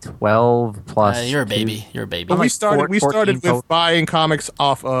 I'm like 12 plus. You're a baby. You're a baby. But we started 14 with buying comics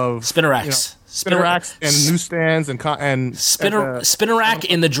off of Spinner racks. spinner racks and newsstands and Spinner rack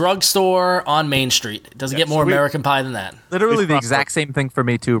in the drugstore on Main Street. It doesn't get more American Pie than that. Literally the It's exact same thing for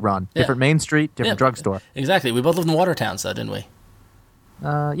me too, Ron. Yeah. Different Main Street, different Yeah. drugstore. Exactly. We both lived in Watertown, so didn't we?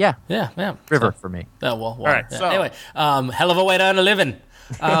 Yeah. Yeah. River for me. Oh, well, All right, yeah. so- Anyway, hell of a way to earn a living.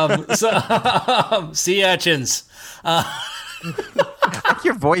 Sea urchins.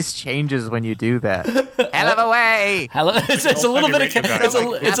 Your voice changes when you do that. Hell of a way. Hello. It's a little bit of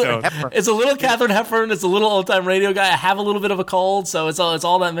it's a little Catherine Hepburn. It's a little old time radio guy. I have a little bit of a cold, so it's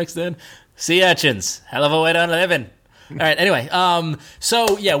all that mixed in. Sea urchins. Hell of a way to earn a living. All right. Anyway,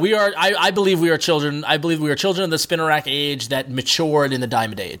 so yeah, we are. I believe we are children. I believe we are children of the spinner rack age that matured in the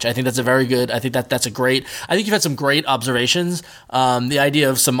diamond age. I think that's a very good. I think that's a great. I think you've had some great observations. The idea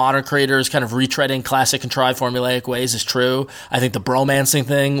of some modern creators kind of retreading classic contrived formulaic ways is true. I think the bromancing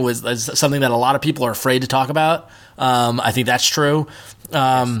thing is something that a lot of people are afraid to talk about. I think that's true.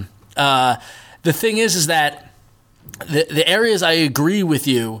 The thing is that the areas I agree with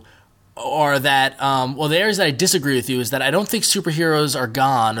you. Or that, the areas that I disagree with you is that I don't think superheroes are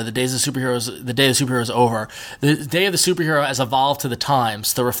gone, or the day of the superhero is over. The day of the superhero has evolved to the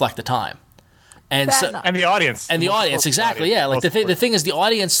times to reflect the time, and the audience exactly, yeah. Like the thing is, the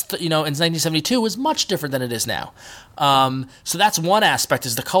audience, in 1972 was much different than it is now. So that's one aspect,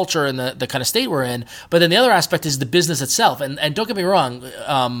 is the culture and the kind of state we're in. But then the other aspect is the business itself. And don't get me wrong,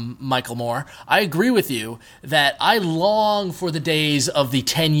 Michael Moore, I agree with you that I long for the days of the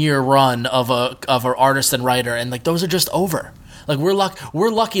 10-year run of an artist and writer, and like those are just over. Like we're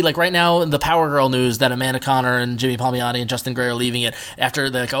lucky. Like right now in the Power Girl news that Amanda Connor and Jimmy Palmiotti and Justin Gray are leaving it after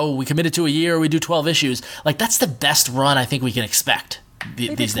we committed to a year, we do 12 issues. Like that's the best run I think we can expect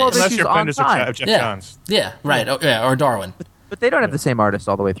these days. Unless your on appendix time. of Jeff Yeah. Johns. Yeah, right. Or Darwin. But they don't have the same artist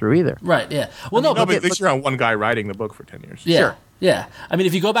all the way through either. Right, yeah. Well, no, but but at least you're on one guy writing the book for 10 years. yeah. Sure. Yeah, I mean,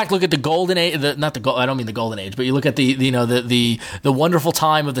 if you go back, look at the golden age. I don't mean the golden age, but you look at the wonderful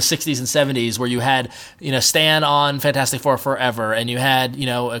time of the '60s and '70s, where you had Stan on Fantastic Four forever, and you had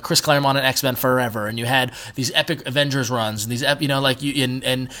Chris Claremont on X-Men forever, and you had these epic Avengers runs, and these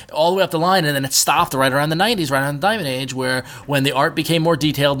and all the way up the line, and then it stopped right around the '90s, right around the Diamond Age, when the art became more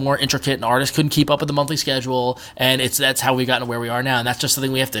detailed, more intricate, and artists couldn't keep up with the monthly schedule, and that's how we got to where we are now, and that's just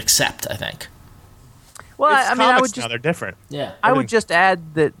something we have to accept, I think. Well, I mean, I would now just they're different. Yeah, I would just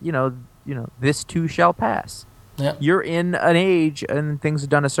add that this too shall pass. yeah. You're in an age and things are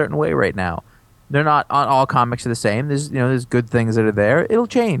done a certain way right now. They're not on all comics are the same. There's good things that are there. It'll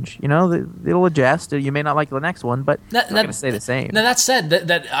change. It'll adjust. You may not like the next one, but it's not going to stay the same. Now that said,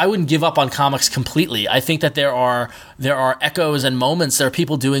 that I wouldn't give up on comics completely. I think that there are echoes and moments. There are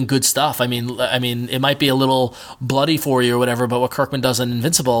people doing good stuff. I mean, it might be a little bloody for you or whatever, but what Kirkman does in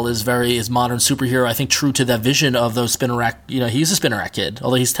Invincible is modern superhero. I think true to that vision of those spinner rack. He's a spinner rack kid,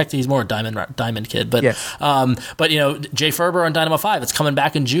 although he's more a diamond kid. But yes. Jay Ferber on Dynamo 5. It's coming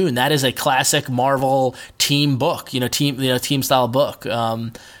back in June. That is a classic Marvel team book, team style book.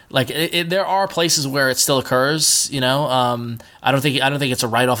 There are places where it still occurs. I don't think it's a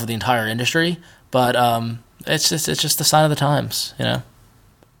write off of the entire industry, but it's just the sign of the times.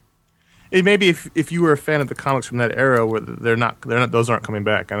 It may be if you were a fan of the comics from that era, where they're not those aren't coming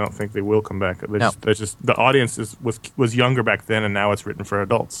back. I don't think they will come back. They're just the audience was younger back then, and now it's written for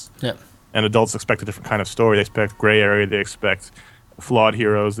adults. Yeah, and adults expect a different kind of story. They expect gray area. They expect flawed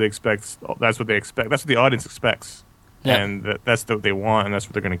heroes. That's what they expect. That's what the audience expects, and that's what they want, and that's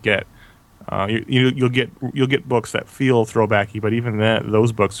what they're going to get. You'll get books that feel throwbacky, but even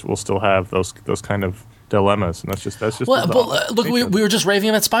those books will still have those kind of dilemmas, and that's just. Well, but look, we were just raving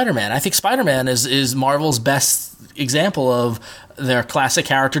about Spider-Man. I think Spider-Man is Marvel's best example of their classic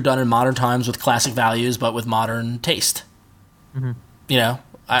character done in modern times with classic values, but with modern taste. Mm-hmm. He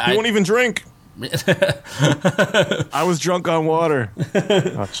won't even drink. I was drunk on water.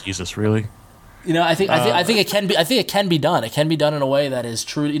 Oh Jesus, really? I think it can be. I think it can be done. It can be done in a way that is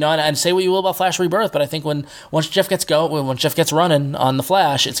true. And say what you will about Flash Rebirth, but I think once Jeff gets running on the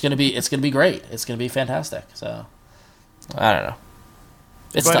Flash, it's gonna be great. It's gonna be fantastic. So I don't know.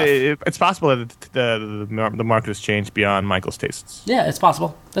 It's tough. It's possible that the market has changed beyond Michael's tastes. Yeah, it's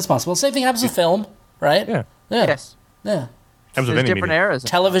possible. That's possible. Same thing happens with film, right? Yeah. Yes. Yeah. There's different eras.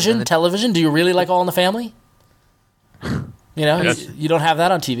 Television. Do you really like All in the Family? You don't have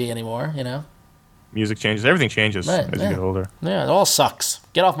that on TV anymore. Music changes. Everything changes as you get older. Yeah, it all sucks.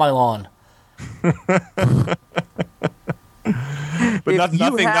 Get off my lawn. But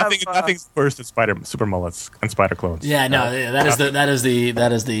nothing's worse than super mullets and spider clones. Yeah, no, that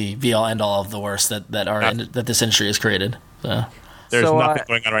is the be all end all of the worst that this industry has created. So. There's nothing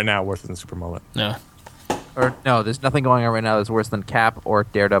going on right now worse than super mullet. No. Or no, there's nothing going on right now that's worse than Cap or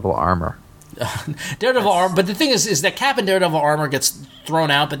Daredevil armor. Daredevil armor, but the thing is that Cap and Daredevil armor gets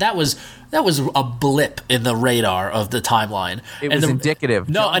thrown out, but that was a blip in the radar of the timeline. It was indicative.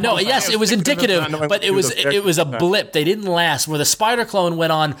 No, I know. Yes, it was indicative, but it was a blip. They didn't last. Where the Spider Clone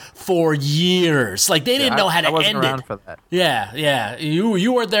went on for years. Like they didn't know how to end it. I wasn't around for that. Yeah.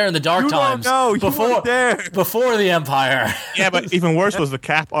 You weren't there in the dark times. No, you weren't there before the Empire. Yeah, but even worse was the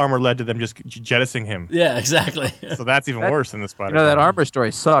Cap armor led to them just jettisoning him. Yeah, exactly. So that's even worse than the Spider. That armor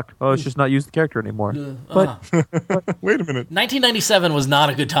story sucked. Oh, it's just not used the character anymore. But wait a minute. 1997 was not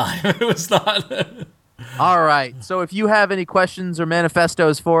a good time. It was not. All right. So if you have any questions or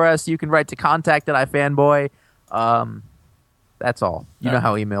manifestos for us, you can write to contact@ifanboy. That's all. You know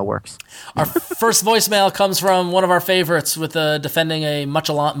how email works. Our first voicemail comes from one of our favorites with defending a much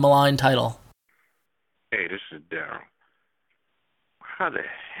maligned title. Hey, this is Daryl. How the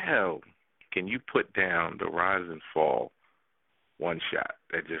hell can you put down the Rise and Fall one-shot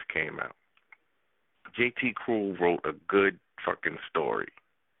that just came out? J.T. Krul wrote a good fucking story.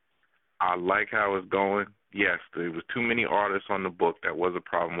 I like how it's going. Yes, there was too many artists on the book. That was a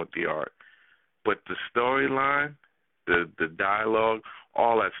problem with the art. But the storyline, the dialogue,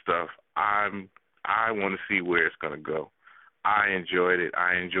 all that stuff, I want to see where it's going to go. I enjoyed it.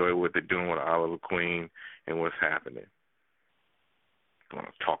 I enjoy what they're doing with Oliver Queen and what's happening. I want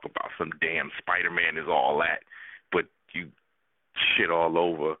to talk about some damn Spider-Man is all that, but you shit all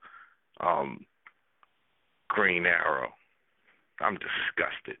over Green Arrow. I'm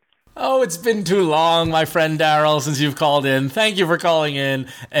disgusted. Oh, it's been too long, my friend Daryl, since you've called in. Thank you for calling in.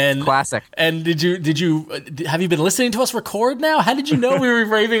 And classic. And have you been listening to us record now? How did you know we were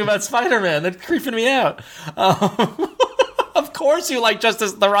raving about Spider-Man? That's creeping me out. Of course you like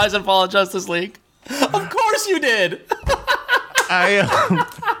the Rise and Fall of Justice League. Of course you did.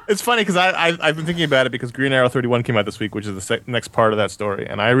 It's funny because I've been thinking about it because Green Arrow 31 came out this week, which is the next part of that story,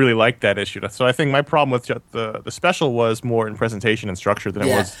 and I really liked that issue. So I think my problem with the special was more in presentation and structure than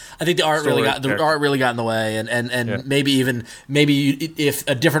it was. I think the art really got in the way, and maybe if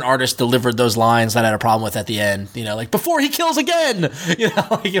a different artist delivered those lines that I had a problem with at the end, like before he kills again,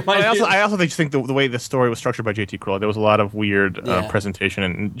 I also just think the way the story was structured by JT Crowley, there was a lot of weird presentation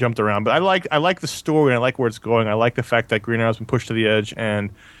and jumped around. But I like the story and I like where it's going. I like the fact that Green Arrow's been pushed to the edge and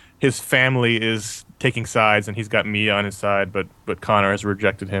his family is taking sides, and he's got Mia on his side, but Connor has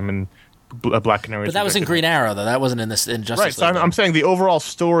rejected him, and Black Canary. But that was in Green Arrow, though. That wasn't in this in Justice League. Right. So I'm saying the overall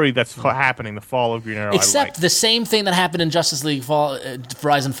story that's happening, the fall of Green Arrow. Except the same thing that happened in Justice League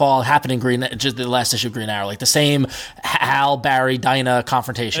Rise and Fall happened in just the last issue of Green Arrow, like the same Hal, Barry, Dinah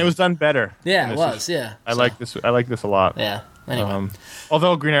confrontation. And it was done better. Yeah, it was. Issue. Yeah. I like this. I like this a lot. Yeah. Anyway,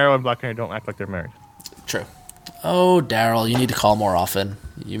 although Green Arrow and Black Canary don't act like they're married. True. Oh, Daryl, you need to call more often.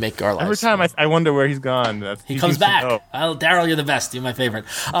 You make our lives. Every time I wonder where he's gone. He comes back. Daryl, you're the best. You're my favorite.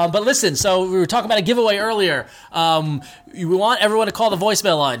 But listen, so we were talking about a giveaway earlier. We want everyone to call the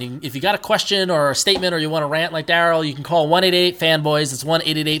voicemail line. If you got a question or a statement or you want to rant like Daryl, you can call 1-888-FANBOYS. It's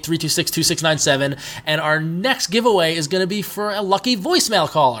 1-888-326-2697. And our next giveaway is going to be for a lucky voicemail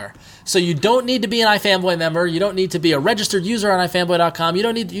caller. So you don't need to be an iFanboy member. You don't need to be a registered user on iFanboy.com.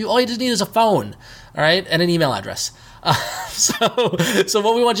 All you just need is a phone, all right, and an email address. So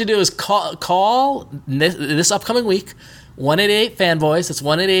what we want you to do is call this upcoming week, 1-888-FANBOYS. That's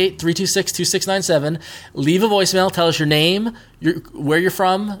 1-888-326-2697. Leave a voicemail. Tell us your name, where you're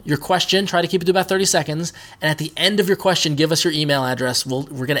from, your question. Try to keep it to about 30 seconds. And at the end of your question, give us your email address.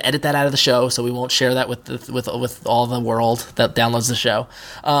 We're going to edit that out of the show, so we won't share that with all the world that downloads the show.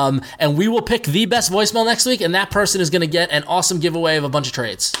 And we will pick the best voicemail next week, and that person is going to get an awesome giveaway of a bunch of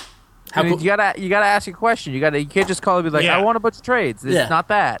trades. You gotta ask a question. You can't just call and be like, I want a bunch of trades. It's not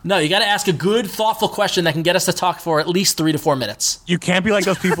that. No, you gotta ask a good, thoughtful question that can get us to talk for at least 3 to 4 minutes. You can't be like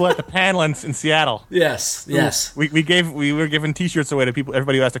those people at the panel in Seattle. Yes. We were giving T-shirts away to people.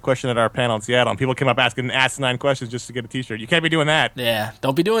 Everybody who asked a question at our panel in Seattle, and people came up asking asinine questions just to get a T-shirt. You can't be doing that. Yeah,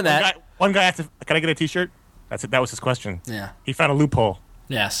 don't be doing that. One guy asked, "Can I get a T-shirt?" That's it. That was his question. Yeah, he found a loophole.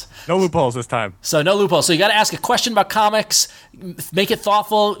 Yes. No loopholes this time. So no loopholes. So you got to ask a question about comics, make it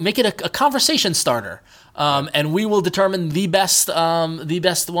thoughtful, make it a conversation starter, and we will determine the best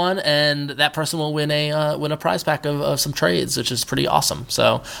one, and that person will win a prize pack of some trades, which is pretty awesome.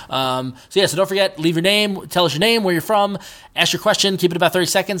 So don't forget, leave your name, tell us your name, where you're from, ask your question, keep it about 30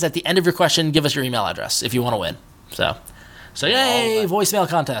 seconds. At the end of your question, give us your email address if you want to win. So yay, voicemail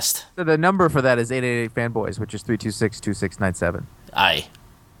contest. So the number for that is 888-FANBOYS, which is 326-2697. Aye.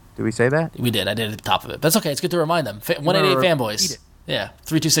 Did we say that? We did. I did at the top of it. But it's okay. It's good to remind them. 1-888-FANBOYS. Yeah.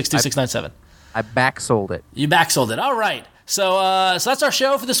 326-2697. I backsold it. You backsold it. All right. So that's our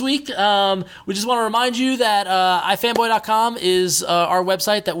show for this week. We just want to remind you that ifanboy.com is our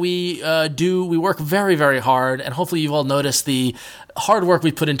website that we work very, very hard, and hopefully you've all noticed the hard work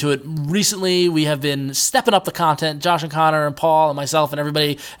we put into it recently. We have been stepping up the content. Josh and Connor and Paul and myself and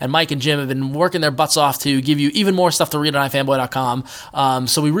everybody and Mike and Jim have been working their butts off to give you even more stuff to read on ifanboy.com.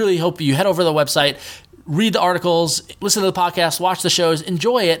 So we really hope you head over to the website, read the articles, listen to the podcast, watch the shows,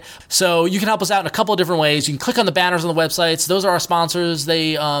 enjoy it. So you can help us out in a couple of different ways. You can click on the banners on the websites. Those are our sponsors.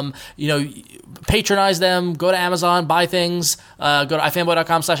 They, patronize them. Go to Amazon, buy things. Go to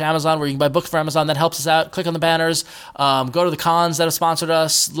ifanboy.com/Amazon where you can buy books for Amazon. That helps us out. Click on the banners. Go to the cons that have sponsored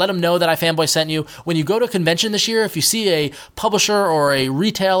us. Let them know that iFanboy sent you. When you go to a convention this year, if you see a publisher or a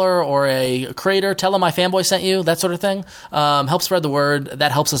retailer or a creator, tell them iFanboy sent you, that sort of thing. Help spread the word.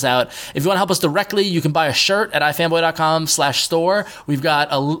 That helps us out. If you want to help us directly, you can buy a shirt at ifanboy.com/store. We've got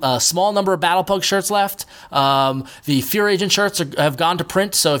a small number of Battle Pug shirts left. The Fear Agent shirts have gone to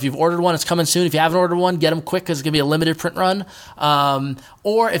print, so if you've ordered one, it's coming soon. If you haven't ordered one, get them quick because it's going to be a limited print run.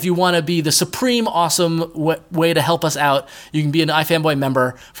 Or if you want to be the supreme awesome way to help us out, you can be an iFanboy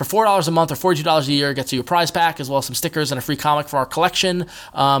member. For $4 a month or $42 a year, gets you a prize pack as well as some stickers and a free comic for our collection.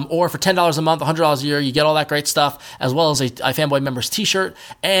 Or for $10 a month, $100 a year, you get all that great stuff as well as a iFanboy members t-shirt.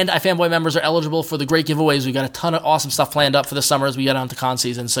 And iFanboy members are eligible for the great giveaways. We got a ton of awesome stuff planned up for the summer as we get on to con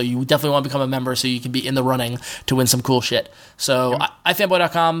season. So you definitely want to become a member so you can be in the running to win some cool shit. So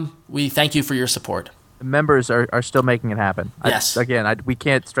ifanboy.com, we thank you for your support. The members are still making it happen. Yes. We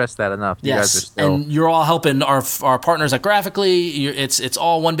can't stress that enough. You yes. guys are still... And you're all helping our partners at Graphically. It's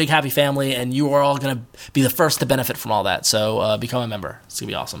all one big happy family, and you are all going to be the first to benefit from all that. So become a member. It's going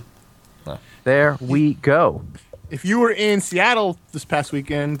to be awesome. There we go. If you were in Seattle this past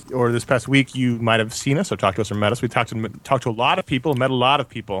weekend or this past week, you might have seen us or talked to us or met us. We talked to a lot of people, met a lot of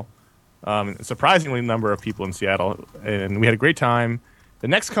people. Surprisingly number of people in Seattle, and we had a great time. The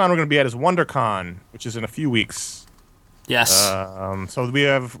next con we're going to be at is WonderCon, which is in a few weeks. Yes. So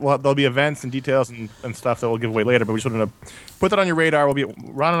there'll be events and details and stuff that we'll give away later, but we just wanted to put that on your radar.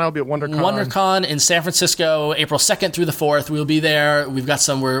 Ron and I will be at WonderCon. WonderCon in San Francisco, April 2nd through the 4th. We'll be there. We've got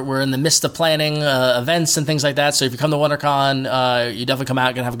we're in the midst of planning events and things like that. So if you come to WonderCon, you definitely come out.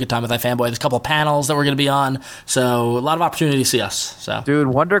 You're going to have a good time with iFanboy. There's a couple of panels that we're going to be on. So a lot of opportunity to see us. So, dude,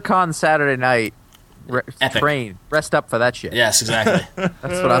 WonderCon Saturday night. Epic. Rest up for that shit. Yes, exactly.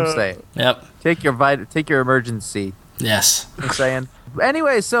 That's what I'm saying. Yep. Take your emergency. Yes. I'm saying.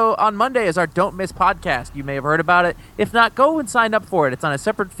 Anyway, so on Monday is our Don't Miss podcast. You may have heard about it. If not, go and sign up for it. It's on a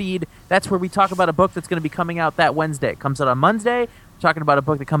separate feed. That's where we talk about a book that's going to be coming out that Wednesday. It comes out on Monday. We're talking about a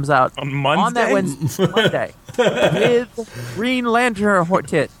book that comes out on that Wednesday with Green Lantern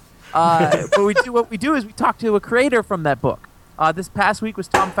Hortit. But what we do is we talk to a creator from that book. This past week was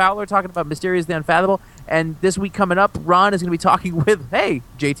Tom Fowler talking about Mysterious the Unfathomable, and this week coming up, Ron is going to be talking with,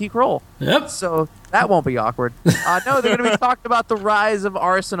 JT Kroll. Yep. So that won't be awkward. No, they're going to be talking about the rise of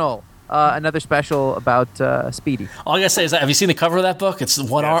Arsenal, another special about Speedy. All I got to say is, have you seen the cover of that book? It's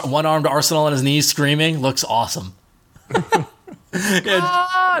one-armed Arsenal on his knees screaming. Looks awesome.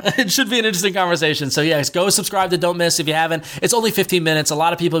 It should be an interesting conversation. So yes, go subscribe to Don't Miss if you haven't. It's only 15 minutes. A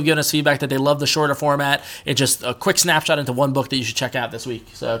lot of people have given us feedback that they love the shorter format. It's just a quick snapshot into one book that you should check out this week.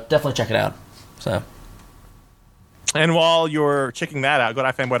 So definitely check it out. So, and while you're checking that out, go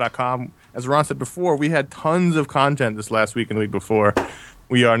to ifanboy.com. As Ron said before, we had tons of content this last week and the week before.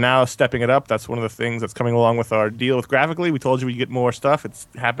 We are now stepping it up. That's one of the things that's coming along with our deal with Graphically. We told you we'd get more stuff. It's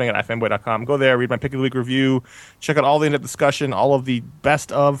happening at ifanboy.com. Go there, read my Pick of the Week review, check out all the in-depth discussion, all of the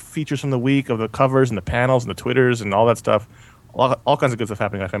best of features from the week, of the covers and the panels and the Twitters and all that stuff. All kinds of good stuff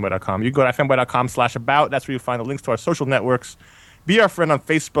happening at ifanboy.com. You can go to ifanboy.com/about. That's where you find the links to our social networks. Be our friend on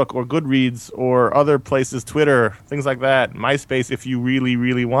Facebook or Goodreads or other places, Twitter, things like that. MySpace if you really,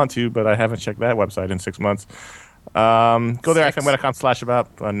 really want to, but I haven't checked that website in 6 months. Go there,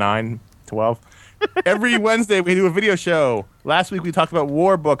 ifanboy.com/about 9, 12. Every Wednesday we do a video show. Last week we talked about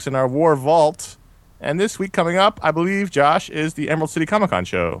war books in our War Vault. And this week coming up, I believe, Josh, is the Emerald City Comic Con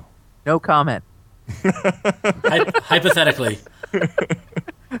show. No comment. Hypothetically.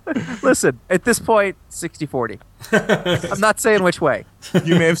 Listen, at this point, 60-40. I'm not saying which way.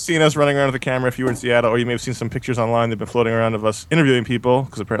 You may have seen us running around with the camera if you were in Seattle, or you may have seen some pictures online that have been floating around of us interviewing people,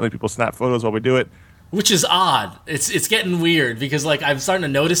 because apparently people snap photos while we do it. Which is odd. It's getting weird because I'm starting to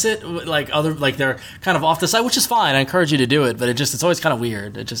notice it. They're kind of off the side, which is fine. I encourage you to do it, but it's always kind of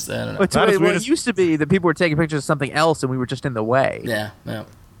weird. I don't know. It used to be that people were taking pictures of something else and we were just in the way. Yeah.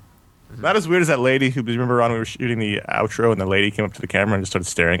 Not as weird as that lady who, remember, Ron, we were shooting the outro and the lady came up to the camera and just started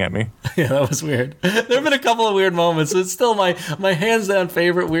staring at me? Yeah, that was weird. There have been a couple of weird moments. It's still my hands down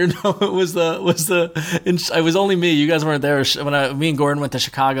favorite weird moment was it was only me. You guys weren't there when me and Gordon went to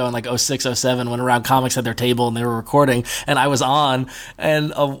Chicago in 06, 07 when Around Comics had their table and they were recording and I was on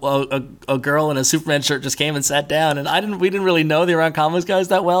and a girl in a Superman shirt just came and sat down and we didn't really know the Around Comics guys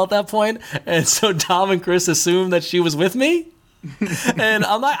that well at that point. And so Tom and Chris assumed that she was with me. And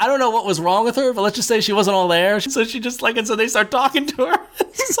I don't know what was wrong with her, but let's just say she wasn't all there. So she just and so they start talking to her.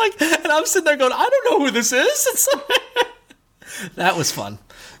 It's just and I'm sitting there going, I don't know who this is. That was fun.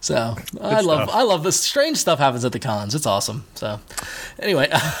 So I love this strange stuff happens at the cons. It's awesome. So anyway,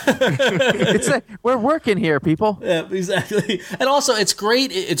 we're working here, people. Yeah, exactly. And also, it's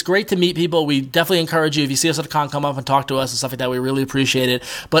great. It's great to meet people. We definitely encourage you if you see us at a con, come up and talk to us and stuff like that. We really appreciate it.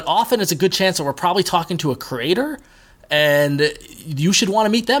 But often, it's a good chance that we're probably talking to a creator. And you should want to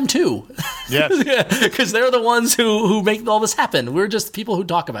meet them too. Yes. Because they're the ones who make all this happen. We're just people who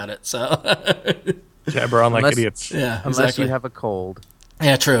talk about it. So jabber on like idiots. Yeah, unless you have a cold.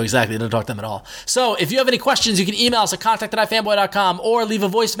 Yeah, true, exactly. Don't talk to them at all. So if you have any questions, you can email us at contact@ifanboy.com or leave a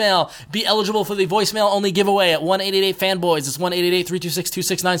voicemail. Be eligible for the voicemail-only giveaway at 1-888-FANBOYS. It's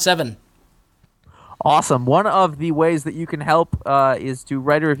 1-888-326-2697. Awesome. One of the ways that you can help is to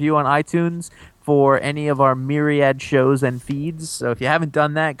write a review on iTunes for any of our myriad shows and feeds. So if you haven't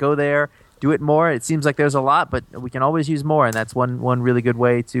done that, go there, do it more. It seems like there's a lot, but we can always use more, and that's one really good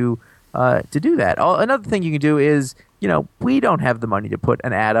way to do that. Another thing you can do is, we don't have the money to put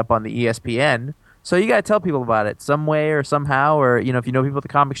an ad up on the ESPN, so you got to tell people about it some way or somehow, or if you know people at the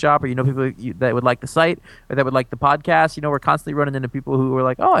comic shop, or people that would like the site or that would like the podcast. We're constantly running into people who are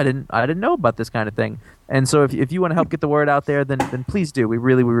like, oh, I didn't know about this kind of thing. And so if you want to help get the word out there, then please do. We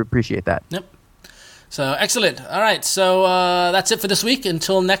really appreciate that. Yep. So excellent. All right. So that's it for this week.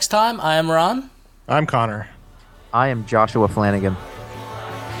 Until next time, I am Ron. I'm Connor. I am Joshua Flanagan.